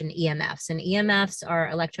consideration EMFs. And EMFs are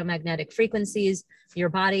electromagnetic frequencies. Your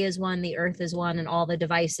body is one, the earth is one, and all the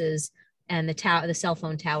devices and the cell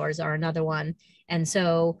phone towers are another one. And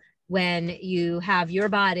so when you have your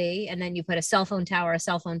body and then you put a cell phone tower,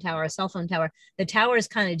 the towers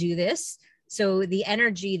kind of do this. So the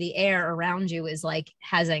energy, the air around you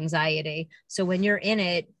has anxiety. So when you're in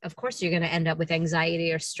it, of course, you're going to end up with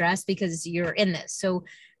anxiety or stress because you're in this. So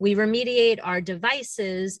we remediate our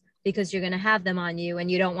devices because you're going to have them on you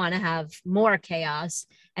and you don't want to have more chaos.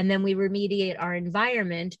 And then we remediate our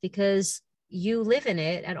environment because you live in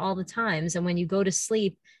it at all the times. And when you go to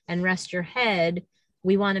sleep and rest your head,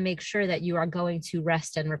 we want to make sure that you are going to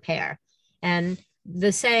rest and repair. And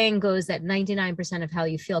the saying goes that 99% of how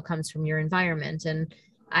you feel comes from your environment. And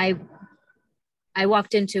I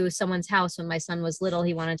walked into someone's house when my son was little.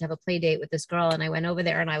 He wanted to have a play date with this girl. And I went over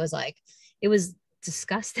there and I was like, it was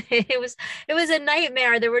disgusting. It was a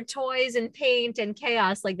nightmare. There were toys and paint and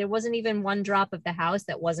chaos. Like there wasn't even one drop of the house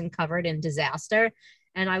that wasn't covered in disaster.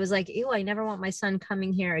 And I was like, ew, I never want my son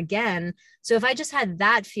coming here again. So if I just had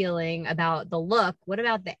that feeling about the look, what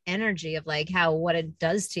about the energy of what it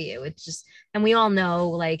does to you? It's just, and we all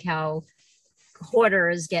know how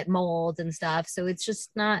hoarders get mold and stuff. So it's just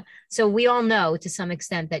not, so we all know to some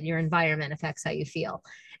extent that your environment affects how you feel.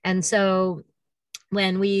 And so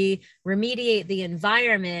when we remediate the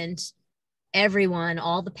environment, everyone,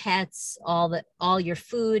 all the pets, all your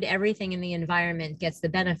food, everything in the environment gets the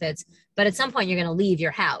benefits. But at some point you're going to leave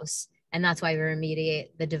your house. And that's why we remediate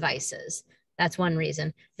the devices. That's one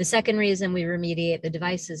reason. The second reason we remediate the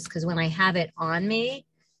devices, because when I have it on me,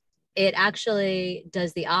 it actually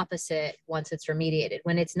does the opposite once it's remediated.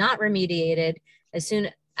 When it's not remediated, as soon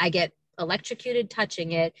I get electrocuted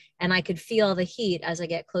touching it, and I could feel the heat as I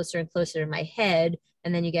get closer and closer to my head.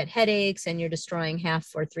 And then you get headaches and you're destroying half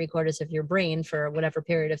or 3/4 of your brain for whatever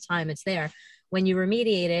period of time it's there. When you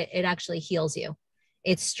remediate it, it actually heals you.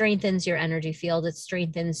 It strengthens your energy field. It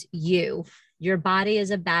strengthens you. Your body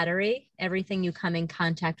is a battery. Everything you come in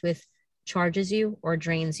contact with charges you or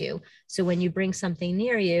drains you. So when you bring something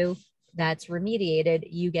near you that's remediated,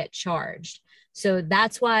 you get charged. So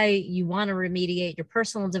that's why you want to remediate your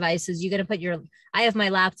personal devices. You're going to put I have my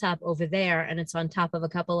laptop over there and it's on top of a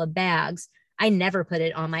couple of bags. I never put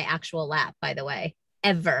it on my actual lap, by the way,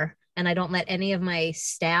 ever. And I don't let any of my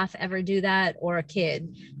staff ever do that, or a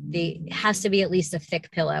kid. It has to be at least a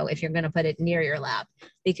thick pillow if you're going to put it near your lap,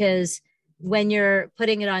 because when you're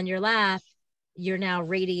putting it on your lap, you're now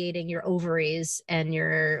radiating your ovaries and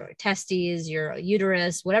your testes, your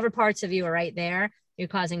uterus, whatever parts of you are right there, you're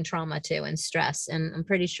causing trauma to and stress. And I'm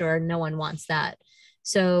pretty sure no one wants that.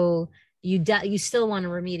 So you still want to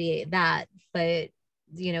remediate that. But,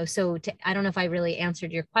 I don't know if I really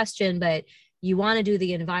answered your question, but you want to do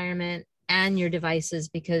the environment and your devices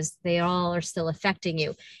because they all are still affecting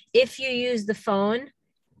you. If you use the phone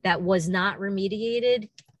that was not remediated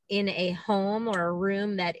in a home or a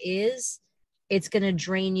room that is, it's going to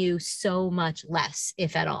drain you so much less,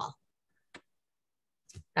 if at all.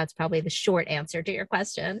 That's probably the short answer to your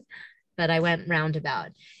question, but I went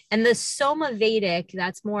roundabout. And the Soma Vedic,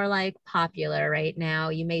 that's more like popular right now.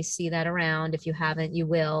 You may see that around. If you haven't, you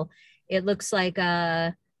will. It looks like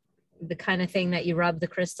the kind of thing that you rub the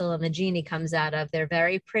crystal and the genie comes out of. They're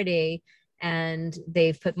very pretty and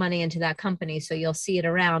they've put money into that company. So you'll see it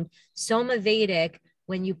around. Soma Vedic,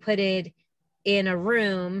 when you put it in a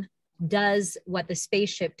room, does what the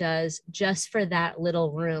spaceship does just for that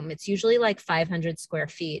little room. It's usually like 500 square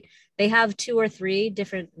feet. They have 2 or 3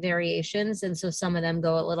 different variations. And so some of them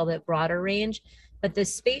go a little bit broader range, but the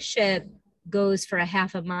spaceship goes for a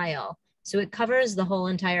half a mile. So it covers the whole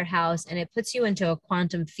entire house and it puts you into a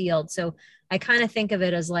quantum field. So I kind of think of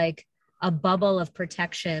it as like a bubble of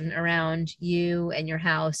protection around you and your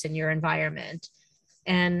house and your environment.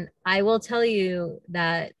 And I will tell you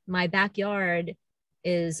that my backyard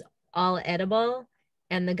is all edible,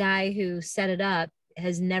 and the guy who set it up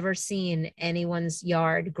has never seen anyone's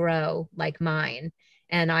yard grow like mine,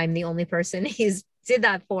 and I'm the only person he's did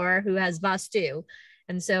that for who has vastu.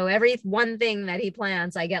 And so every one thing that he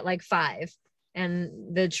plants, I get like 5,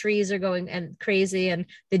 and the trees are going and crazy. And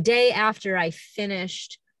the day after I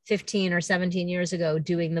finished 15 or 17 years ago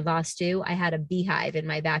doing the vastu, I had a beehive in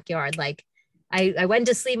my backyard. Like I went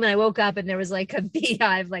to sleep and I woke up and there was like a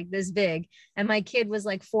beehive like this big, and my kid was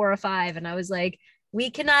like 4 or 5. And I was like, we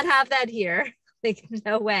cannot have that here. Like,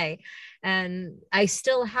 no way. And I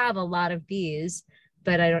still have a lot of bees,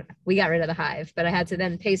 but we got rid of the hive, but I had to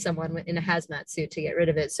then pay someone in a hazmat suit to get rid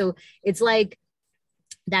of it. So it's like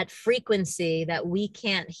that frequency that we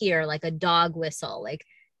can't hear, like a dog whistle, like,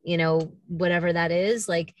 whatever that is.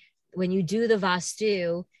 Like when you do the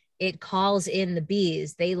vastu, it calls in the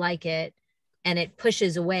bees, they like it, and it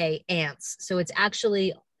pushes away ants. So it's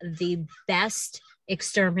actually the best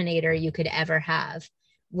exterminator you could ever have.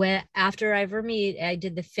 After I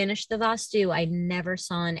did finish the vastu, I never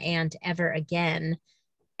saw an ant ever again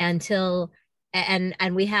until,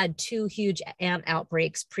 and we had 2 huge ant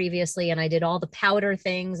outbreaks previously, and I did all the powder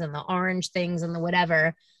things and the orange things and the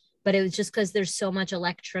whatever, but it was just because there's so much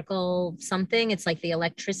electrical something. It's like the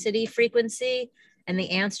electricity frequency, and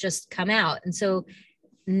the ants just come out. And so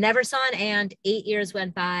never saw an ant. 8 years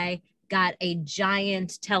went by, got a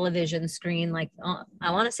giant television screen, like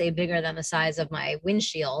I want to say bigger than the size of my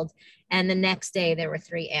windshield. And the next day there were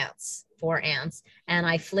 4 ants, and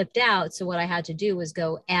I flipped out. So what I had to do was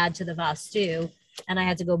go add to the vastu, and I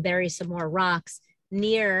had to go bury some more rocks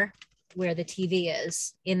near where the TV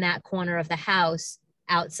is in that corner of the house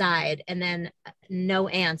outside. And then no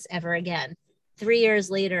ants ever again. 3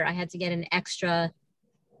 years later, I had to get an extra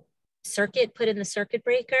circuit put in the circuit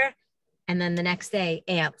breaker, and then the next day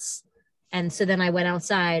ants. And so then I went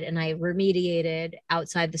outside and I remediated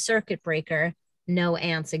outside the circuit breaker, no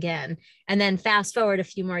ants again. And then fast forward a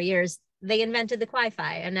few more years, they invented the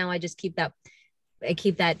Wi-Fi, and now I just keep that. I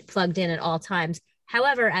keep that plugged in at all times.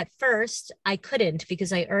 However, at first I couldn't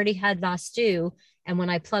because I already had Vastu. And when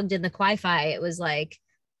I plugged in the Wi-Fi, it was like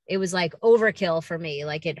overkill for me.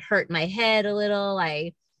 Like it hurt my head a little.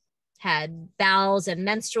 I had bowels and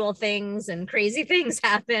menstrual things and crazy things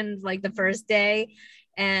happened like the first day.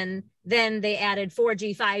 And then they added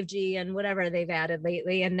 4G, 5G, and whatever they've added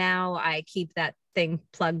lately. And now I keep that thing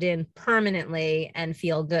plugged in permanently and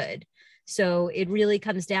feel good. So it really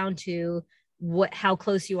comes down to how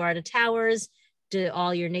close you are to towers. Do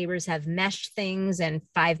all your neighbors have mesh things and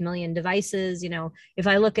 5 million devices? You know, if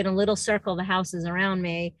I look in a little circle of the houses around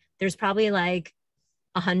me, there's probably like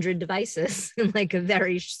 100 devices in like a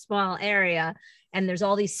very small area. And there's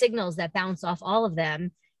all these signals that bounce off all of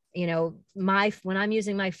them. You know, when I'm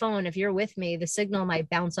using my phone, if you're with me, the signal might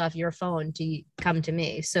bounce off your phone to come to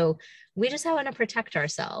me. So we just want to protect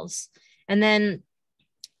ourselves. And then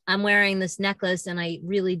I'm wearing this necklace and I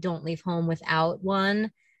really don't leave home without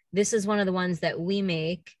one. This is one of the ones that we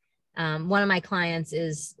make. One of my clients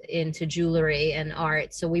is into jewelry and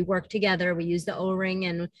art. So we work together. We use the O-ring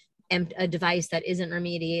and a device that isn't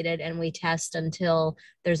remediated, and we test until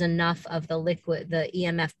there's enough of the liquid, the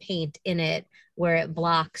EMF paint in it, where it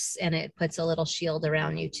blocks and it puts a little shield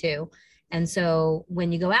around you too. And so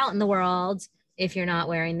when you go out in the world, if you're not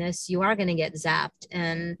wearing this, you are going to get zapped.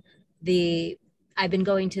 And I've been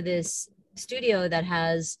going to this studio that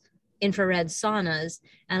has infrared saunas,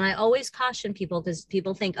 and I always caution people because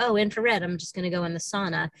people think, oh, infrared, I'm just going to go in the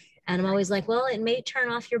sauna. And I'm always like, well, it may turn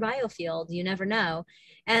off your biofield. You never know.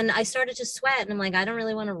 And I started to sweat and I'm like, I don't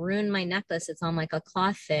really want to ruin my necklace. It's on like a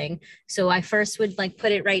cloth thing. So I first would like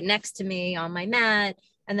put it right next to me on my mat.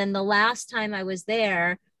 And then the last time I was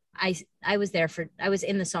there, I was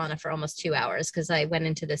in the sauna for almost 2 hours because I went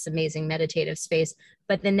into this amazing meditative space.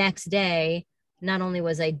 But the next day, not only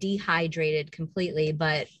was I dehydrated completely,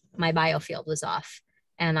 but my biofield was off.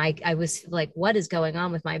 And I was like, what is going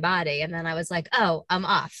on with my body? And then I was like, oh, I'm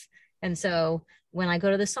off. And so when I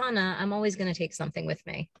go to the sauna, I'm always going to take something with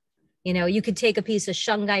me. You know, you could take a piece of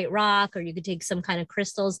shungite rock, or you could take some kind of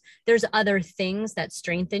crystals. There's other things that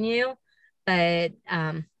strengthen you. But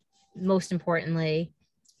most importantly,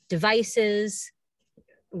 devices,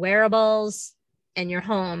 wearables, and your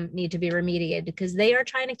home need to be remediated because they are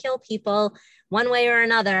trying to kill people one way or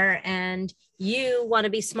another. And you want to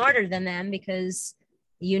be smarter than them because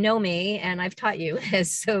you know me and I've taught you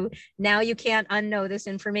this. So now you can't unknow this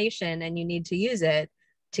information and you need to use it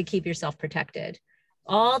to keep yourself protected.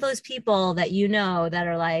 All those people that you know that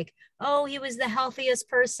are like, oh, he was the healthiest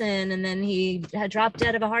person and then he had dropped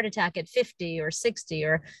dead of a heart attack at 50 or 60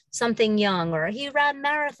 or something young, or he ran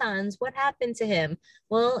marathons. What happened to him?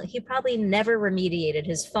 Well, he probably never remediated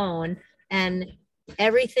his phone, and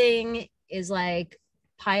everything is like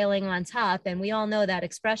piling on top. And we all know that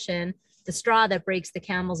expression, the straw that breaks the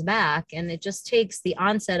camel's back. And it just takes the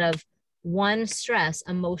onset of one stress,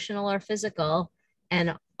 emotional or physical,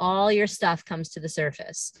 and all your stuff comes to the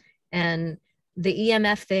surface. And the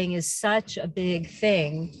EMF thing is such a big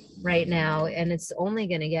thing right now, and it's only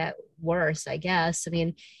going to get worse, I guess. I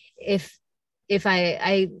mean, if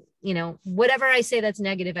I you know, whatever I say that's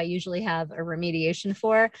negative, I usually have a remediation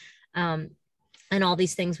for, and all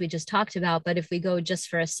these things we just talked about. But if we go just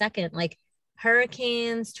for a second, like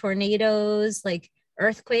hurricanes, tornadoes, like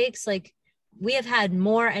earthquakes, like we have had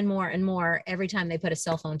more and more and more every time they put a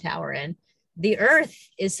cell phone tower in. The earth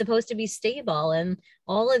is supposed to be stable, and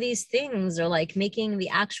all of these things are like making the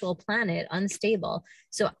actual planet unstable.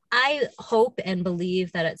 So I hope and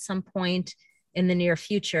believe that at some point in the near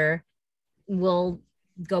future, we'll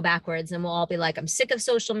go backwards and we'll all be like, I'm sick of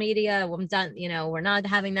social media. I'm done. You know, we're not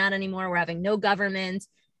having that anymore. We're having no government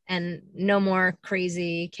and no more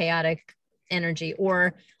crazy, chaotic energy,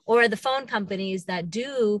 or the phone companies that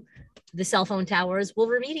do the cell phone towers will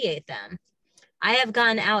remediate them. I have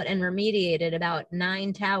gone out and remediated about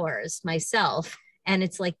 9 towers myself, and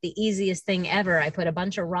it's like the easiest thing ever. I put a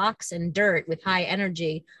bunch of rocks and dirt with high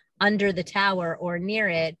energy under the tower or near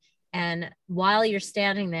it, and while you're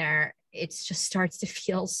standing there, it just starts to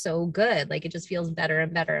feel so good. Like it just feels better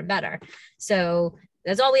and better and better. So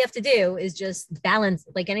that's all we have to do is just balance.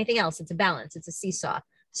 Like anything else, it's a balance. It's a seesaw.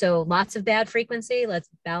 So lots of bad frequency, let's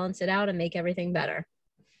balance it out and make everything better.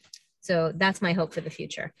 So that's my hope for the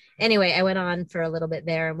future. Anyway, I went on for a little bit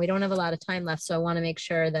there and we don't have a lot of time left. So I want to make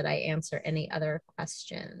sure that I answer any other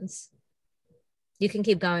questions. You can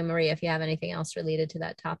keep going, Maria, if you have anything else related to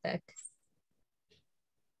that topic.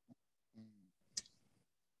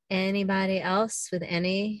 Anybody else with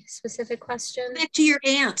any specific questions? Back to your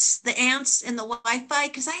ants, the ants and the Wi-Fi,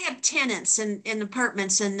 because I have tenants in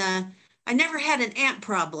apartments, and I never had an ant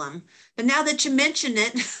problem, but now that you mention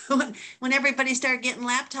it, when everybody started getting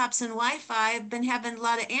laptops and Wi-Fi, I've been having a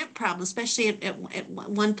lot of ant problems, especially at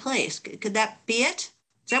one place. Could that be it?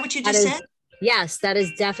 Is that what you That just is, said? yes, that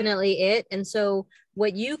is definitely it. And so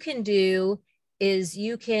what you can do is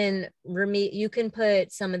you can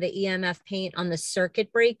put some of the EMF paint on the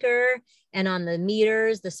circuit breaker and on the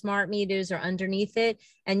meters, the smart meters are underneath it.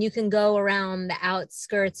 And you can go around the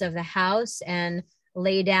outskirts of the house and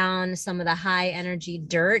lay down some of the high energy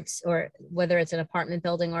dirt, or whether it's an apartment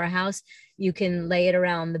building or a house, you can lay it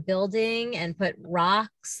around the building and put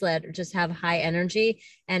rocks that just have high energy,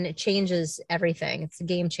 and it changes everything. It's a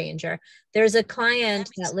game changer. There's a client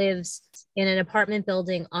that lives in an apartment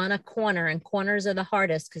building on a corner, and corners are the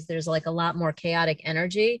hardest because there's like a lot more chaotic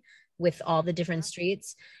energy with all the different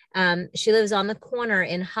streets. She lives on the corner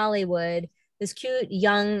in Hollywood, this cute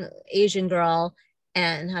young Asian girl.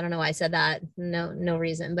 And I don't know why I said that. No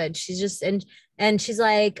reason, but she's just, and she's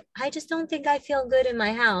like, I just don't think I feel good in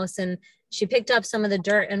my house. And she picked up some of the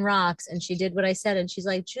dirt and rocks and she did what I said. And she's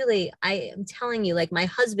like, Julie, I am telling you, like my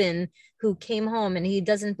husband who came home and he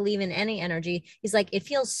doesn't believe in any energy, he's like, it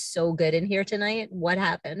feels so good in here tonight. What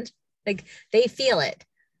happened? Like they feel it.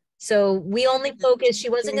 So we only focused, she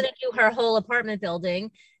wasn't going to do her whole apartment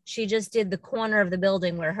building. She just did the corner of the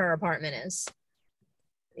building where her apartment is,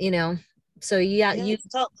 you know? So yeah,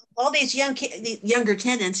 so all these younger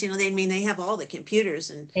tenants, they have all the computers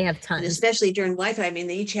and they have tons, and especially during Wi-Fi. I mean,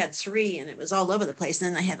 they each had 3, and it was all over the place. And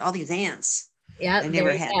then they had all these ants. Yeah, I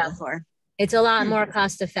never had before. It's a lot more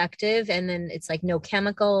cost effective, and then it's like no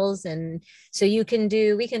chemicals, and so we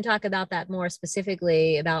can talk about that more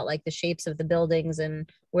specifically about like the shapes of the buildings and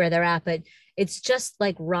where they're at. But it's just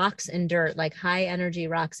like rocks and dirt, like high energy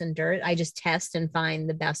rocks and dirt. I just test and find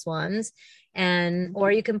the best ones. And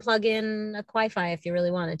or you can plug in a Wi-Fi if you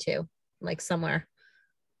really wanted to, like somewhere.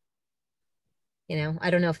 I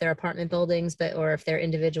don't know if they're apartment buildings, or if they're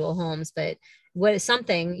individual homes, but what is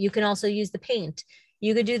something you can also use the paint.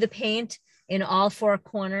 You could do the paint in all 4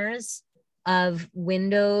 corners of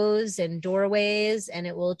windows and doorways, and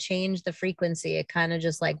it will change the frequency. It kind of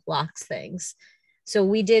just like blocks things. So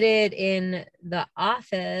we did it in the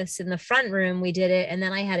office, in the front room, we did it. And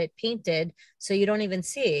then I had it painted. So you don't even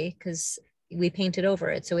see because we painted over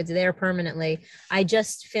it. So it's there permanently. I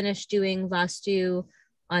just finished doing Vastu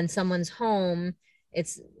on someone's home.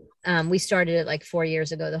 We started it like 4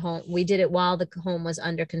 years ago. We did it while the home was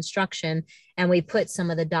under construction, and we put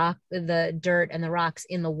some of the dirt and the rocks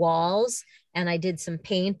in the walls. And I did some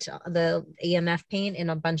paint, the EMF paint, in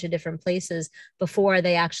a bunch of different places before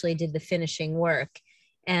they actually did the finishing work.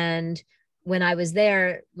 And when I was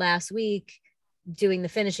there last week doing the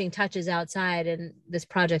finishing touches outside, and this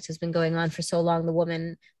project has been going on for so long, the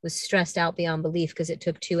woman was stressed out beyond belief because it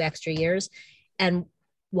took 2 extra years. And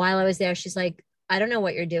while I was there, she's like, I don't know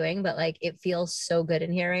what you're doing, but like, it feels so good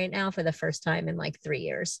in here right now for the first time in like 3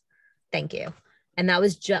 years. Thank you. And that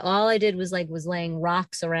was all I did was laying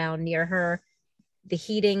rocks around near her, the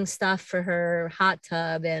heating stuff for her hot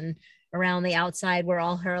tub, and around the outside where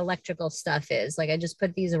all her electrical stuff is. Like I just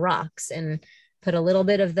put these rocks and put a little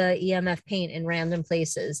bit of the EMF paint in random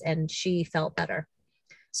places, and she felt better.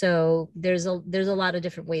 So there's a lot of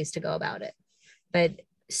different ways to go about it, but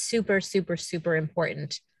super, super, super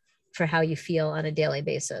important for how you feel on a daily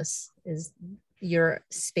basis is your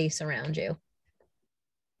space around you.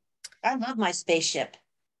 I love my spaceship.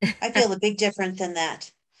 I feel a big difference than that.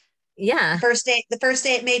 Yeah. The first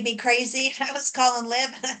day it made me crazy. I was calling Lib.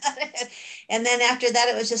 And then after that,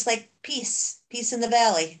 it was just like peace in the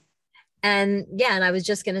valley. And yeah, and I was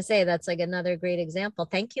just going to say, that's like another great example.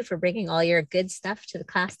 Thank you for bringing all your good stuff to the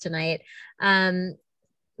class tonight. When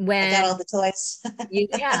I got all the toys.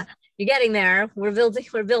 You're getting there. We're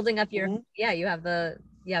building up your, you have the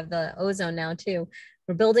ozone now too.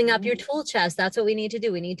 We're building up your tool chest. That's what we need to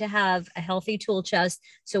do. We need to have a healthy tool chest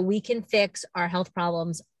so we can fix our health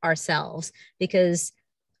problems ourselves, because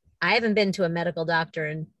I haven't been to a medical doctor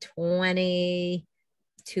in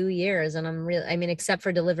 22 years. And except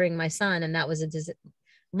for delivering my son, and that was a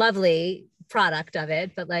lovely product of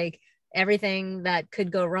it, but like everything that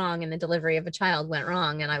could go wrong in the delivery of a child went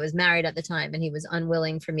wrong. And I was married at the time, and he was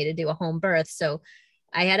unwilling for me to do a home birth. So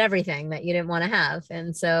I had everything that you didn't want to have.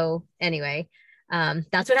 And so anyway,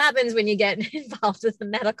 that's what happens when you get involved with a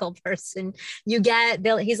medical person.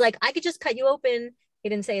 He's like, I could just cut you open. He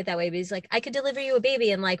didn't say it that way, but he's like, I could deliver you a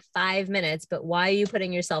baby in like 5 minutes, but why are you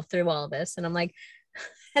putting yourself through all of this? And I'm like,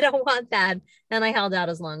 I don't want that. And I held out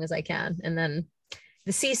as long as I can. And then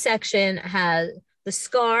the C-section had the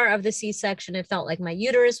scar of the C-section. It felt like my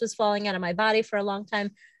uterus was falling out of my body for a long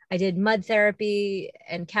time. I did mud therapy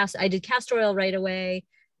and I did castor oil right away.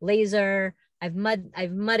 laser. I've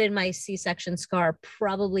mudded my C-section scar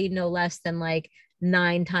probably no less than like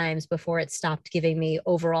 9 times before it stopped giving me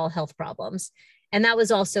overall health problems. And that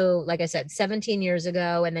was also, like I said, 17 years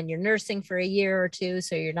ago. And then you're nursing for a year or two,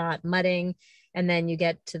 so you're not mudding. And then you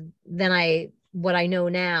get to, what I know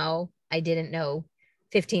now, I didn't know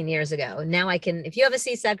 15 years ago. Now I can, if you have a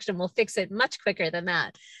C-section, we'll fix it much quicker than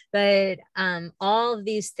that. But all of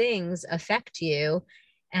these things affect you.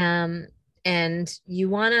 And you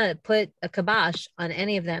want to put a kibosh on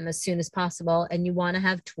any of them as soon as possible. And you want to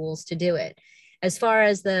have tools to do it. As far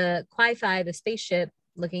as the Qui-Fi, the spaceship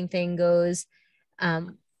looking thing goes,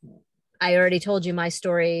 I already told you my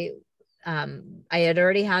story. I had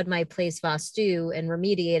already had my place vastu and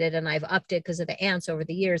remediated, and I've upped it because of the ants over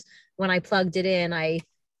the years. When I plugged it in,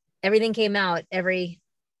 everything came out, every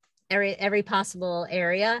possible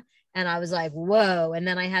area. And I was like, whoa. And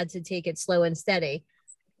then I had to take it slow and steady.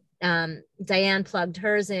 Diane plugged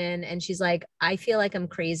hers in, and she's like, I feel like I'm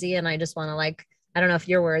crazy. And I just want to, like, I don't know if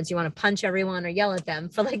your words, you want to punch everyone or yell at them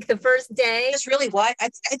for like the first day. Just really wired. I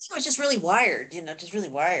think it was just really wired, just really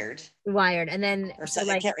wired. And then, or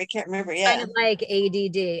something. like, I can't remember. Yeah. Kind of like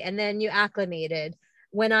ADD. And then you acclimated.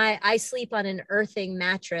 When I sleep on an earthing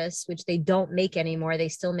mattress, which they don't make anymore, they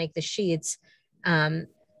still make the sheets.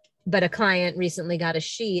 But a client recently got a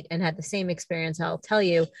sheet and had the same experience. I'll tell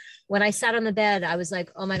you, when I sat on the bed, I was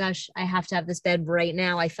like, oh my gosh, I have to have this bed right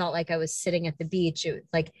now. I felt like I was sitting at the beach. It was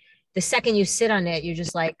like the second you sit on it, you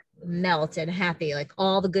just like melt and happy, like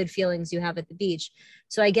all the good feelings you have at the beach.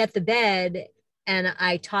 So I get the bed and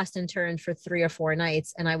I tossed and turned for 3 or 4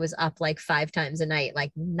 nights, and I was up like 5 times a night,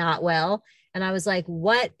 like not well. And I was like,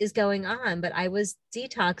 what is going on? But I was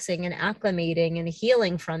detoxing and acclimating and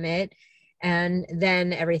healing from it. And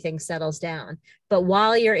then everything settles down. But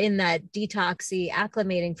while you're in that detoxy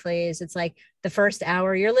acclimating phase, it's like the first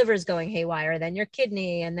hour, your liver's going haywire, then your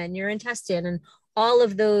kidney, and then your intestine, and all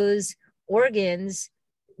of those organs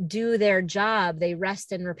do their job. They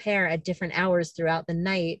rest and repair at different hours throughout the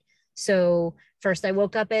night. So first I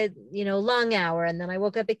woke up at, lung hour, and then I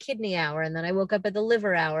woke up at kidney hour, and then I woke up at the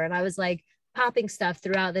liver hour, and I was like popping stuff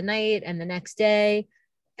throughout the night and the next day,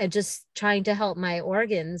 and just trying to help my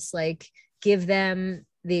organs, like give them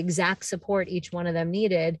the exact support each one of them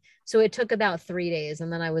needed. So it took about 3 days,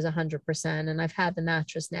 and then I was 100%. And I've had the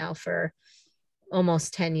mattress now for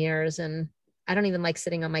almost 10 years. And I don't even like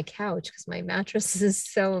sitting on my couch because my mattress is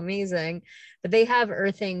so amazing. But they have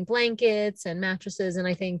earthing blankets and mattresses. And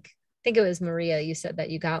I think it was Maria, you said that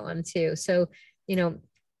you got one too. So,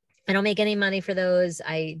 I don't make any money for those.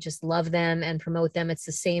 I just love them and promote them. It's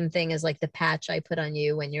the same thing as like the patch I put on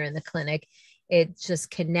you when you're in the clinic. It just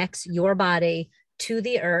connects your body to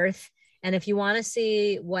the earth. And if you want to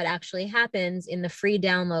see what actually happens in the free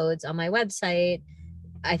downloads on my website,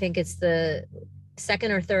 I think it's the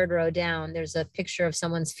second or third row down, there's a picture of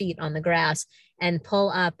someone's feet on the grass, and pull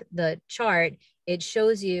up the chart. It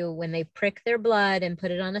shows you when they prick their blood and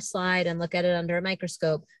put it on a slide and look at it under a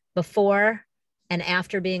microscope, before and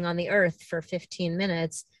after being on the earth for 15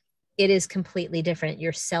 minutes, it is completely different.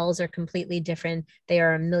 Your cells are completely different. They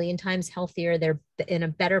are a million times healthier. They're in a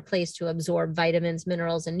better place to absorb vitamins,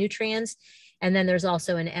 minerals, and nutrients. And then there's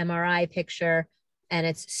also an MRI picture, and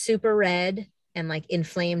it's super red and like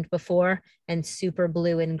inflamed before, and super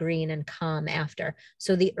blue and green and calm after.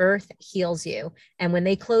 So the earth heals you. And when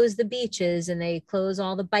they close the beaches and they close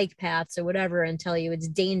all the bike paths or whatever and tell you it's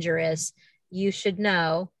dangerous, you should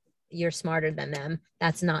know you're smarter than them.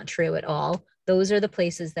 That's not true at all. Those are the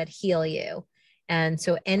places that heal you. And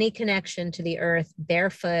so any connection to the earth,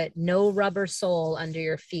 barefoot, no rubber sole under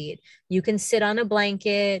your feet. You can sit on a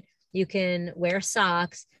blanket, you can wear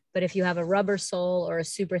socks, but if you have a rubber sole or a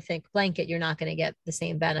super thick blanket, you're not going to get the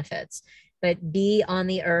same benefits. But be on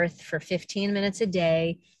the earth for 15 minutes a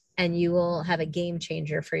day, and you will have a game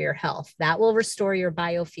changer for your health. That will restore your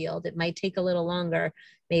biofield. It might take a little longer,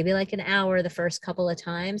 maybe like an hour the first couple of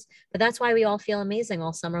times, but that's why we all feel amazing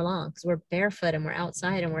all summer long, because we're barefoot and we're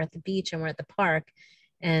outside and we're at the beach and we're at the park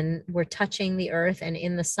and we're touching the earth and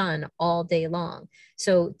in the sun all day long.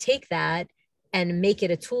 So take that and make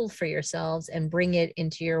it a tool for yourselves and bring it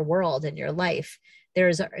into your world and your life.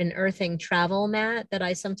 There's an earthing travel mat that I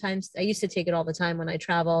used to take it all the time when I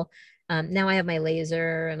travel. Now I have my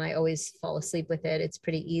laser and I always fall asleep with it. It's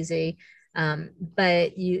pretty easy.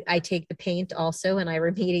 But I take the paint also, and I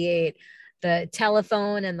remediate the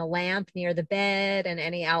telephone and the lamp near the bed and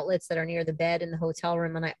any outlets that are near the bed in the hotel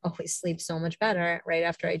room. And I always sleep so much better right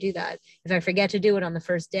after I do that. If I forget to do it on the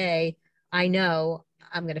first day, I know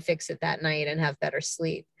I'm going to fix it that night and have better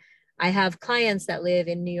sleep. I have clients that live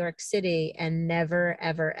in New York City and never,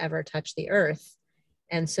 ever, ever touch the earth.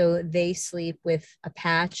 And so they sleep with a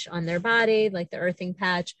patch on their body, like the earthing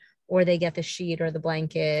patch, or they get the sheet or the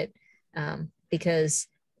blanket, because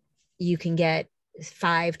you can get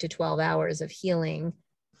 5 to 12 hours of healing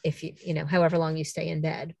if you know, however long you stay in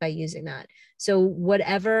bed by using that. So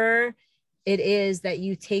whatever it is that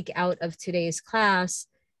you take out of today's class,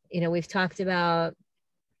 you know, we've talked about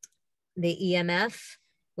the EMF,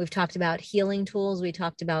 we've talked about healing tools, we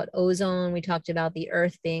talked about ozone, we talked about the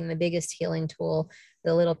earth being the biggest healing tool,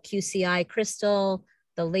 the little QCI crystal,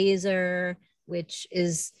 the laser, which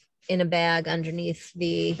is in a bag underneath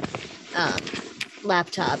the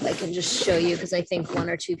laptop. I can just show you because I think 1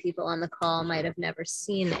 or 2 people on the call might have never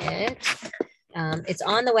seen it. It's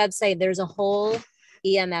on the website. There's a whole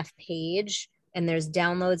EMF page and there's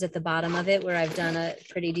downloads at the bottom of it where I've done a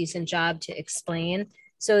pretty decent job to explain.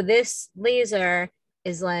 So this laser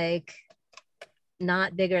is like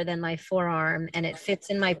not bigger than my forearm and it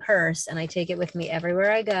fits in my purse and I take it with me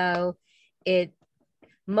everywhere I go.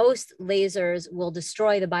 Most lasers will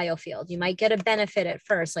destroy the biofield. You might get a benefit at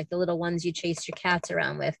first, like the little ones you chase your cats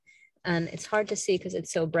around with. And it's hard to see because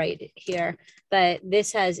it's so bright here, but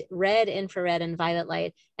this has red, infrared, and violet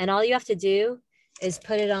light. And all you have to do is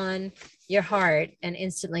put it on your heart and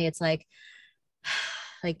instantly it's like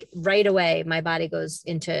right away, my body goes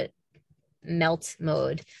into melt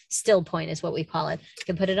mode. Still point is what we call it. You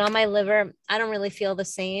can put it on my liver. I don't really feel the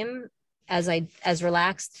same as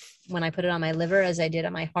relaxed when I put it on my liver as I did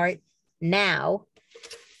on my heart now.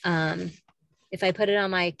 If I put it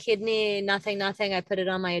on my kidney, nothing, I put it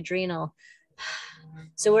on my adrenal.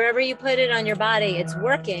 So wherever you put it on your body, it's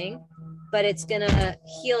working, but it's gonna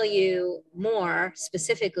heal you more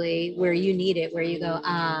specifically where you need it, where you go,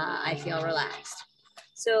 I feel relaxed.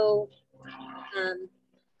 So,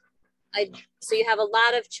 so you have a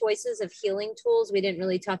lot of choices of healing tools. We didn't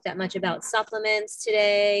really talk that much about supplements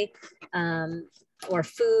today, or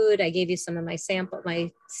food. I gave you some of my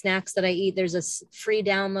snacks that I eat. There's a free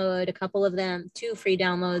download, a couple of them, 2 free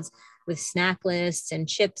downloads with snack lists and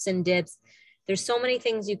chips and dips. There's so many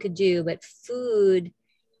things you could do, but food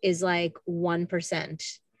is like 1%.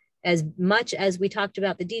 As much as we talked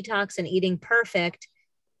about the detox and eating perfect,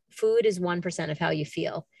 food is 1% of how you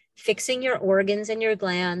feel. Fixing your organs and your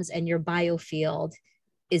glands and your biofield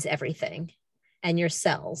is everything, and your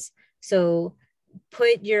cells. So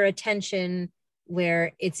put your attention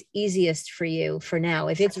where it's easiest for you for now.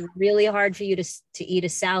 If it's really hard for you to eat a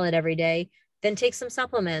salad every day, then take some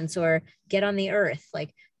supplements or get on the earth.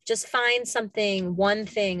 Like just find something, one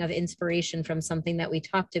thing of inspiration from something that we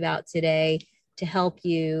talked about today to help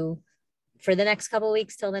you for the next couple of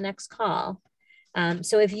weeks till the next call.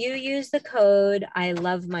 So if you use the code I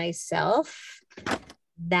love myself,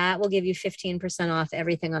 that will give you 15% off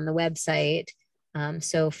everything on the website.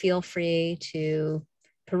 So feel free to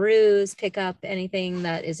peruse, pick up anything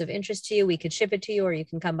that is of interest to you. We could ship it to you or you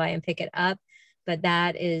can come by and pick it up. But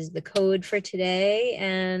that is the code for today.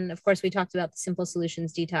 And of course, we talked about the Simple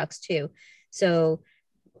Solutions Detox too. So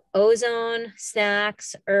ozone,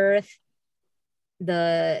 snacks, earth,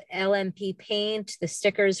 the LMP paint, the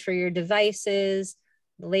stickers for your devices,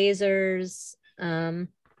 lasers. I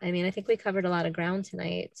mean, I think we covered a lot of ground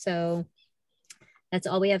tonight. So that's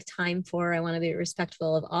all we have time for. I want to be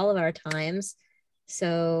respectful of all of our times.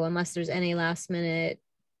 So unless there's any last minute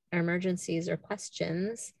emergencies or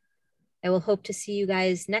questions, I will hope to see you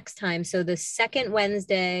guys next time. So the second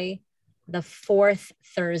Wednesday, the 4th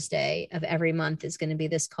Thursday of every month is going to be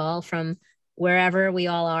this call from wherever we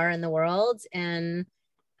all are in the world. And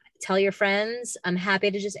tell your friends. I'm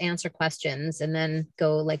happy to just answer questions and then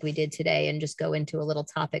go like we did today and just go into a little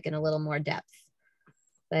topic in a little more depth.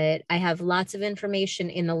 But I have lots of information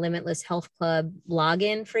in the Limitless Health Club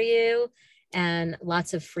login for you and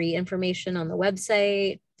lots of free information on the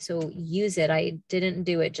website. So use it. I didn't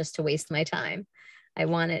do it just to waste my time. I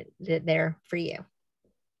want it there for you.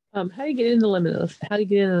 How do you get into Limitless? How do you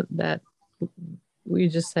get into that? We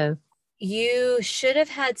just said. You should have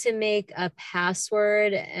had to make a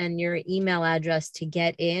password and your email address to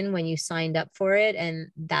get in when you signed up for it.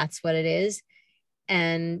 And that's what it is.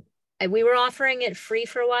 And we were offering it free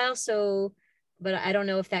for a while. So, but I don't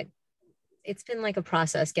know if it's been like a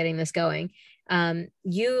process getting this going.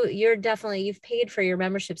 You've paid for your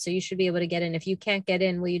membership, so you should be able to get in. If you can't get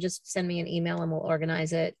in, will you just send me an email and we'll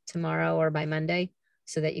organize it tomorrow or by Monday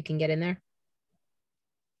so that you can get in there?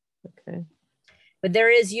 Okay. But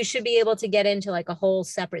you should be able to get into like a whole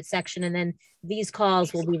separate section, and then these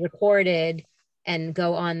calls will be recorded and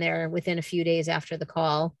go on there within a few days after the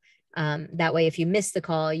call. That way, if you miss the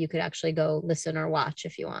call, you could actually go listen or watch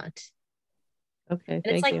if you want. Okay, and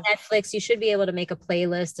it's like you. Netflix. You should be able to make a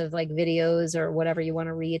playlist of like videos or whatever you want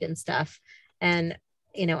to read and stuff. And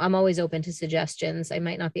I'm always open to suggestions. I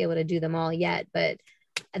might not be able to do them all yet, but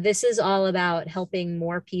this is all about helping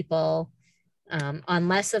more people on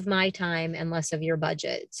less of my time and less of your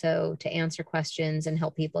budget. So to answer questions and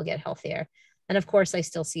help people get healthier. And of course, I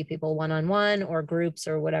still see people one-on-one or groups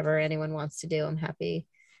or whatever anyone wants to do. I'm happy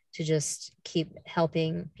to just keep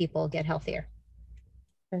helping people get healthier.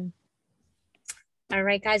 Okay. All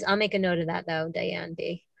right, guys, I'll make a note of that though, Diane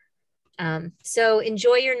B. So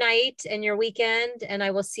enjoy your night and your weekend, and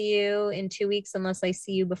I will see you in 2 weeks unless I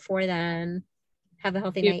see you before then. Have a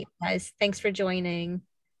healthy night, guys. Thanks for joining.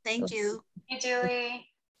 Thank you. Hey, Julie.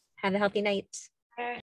 Have a healthy night.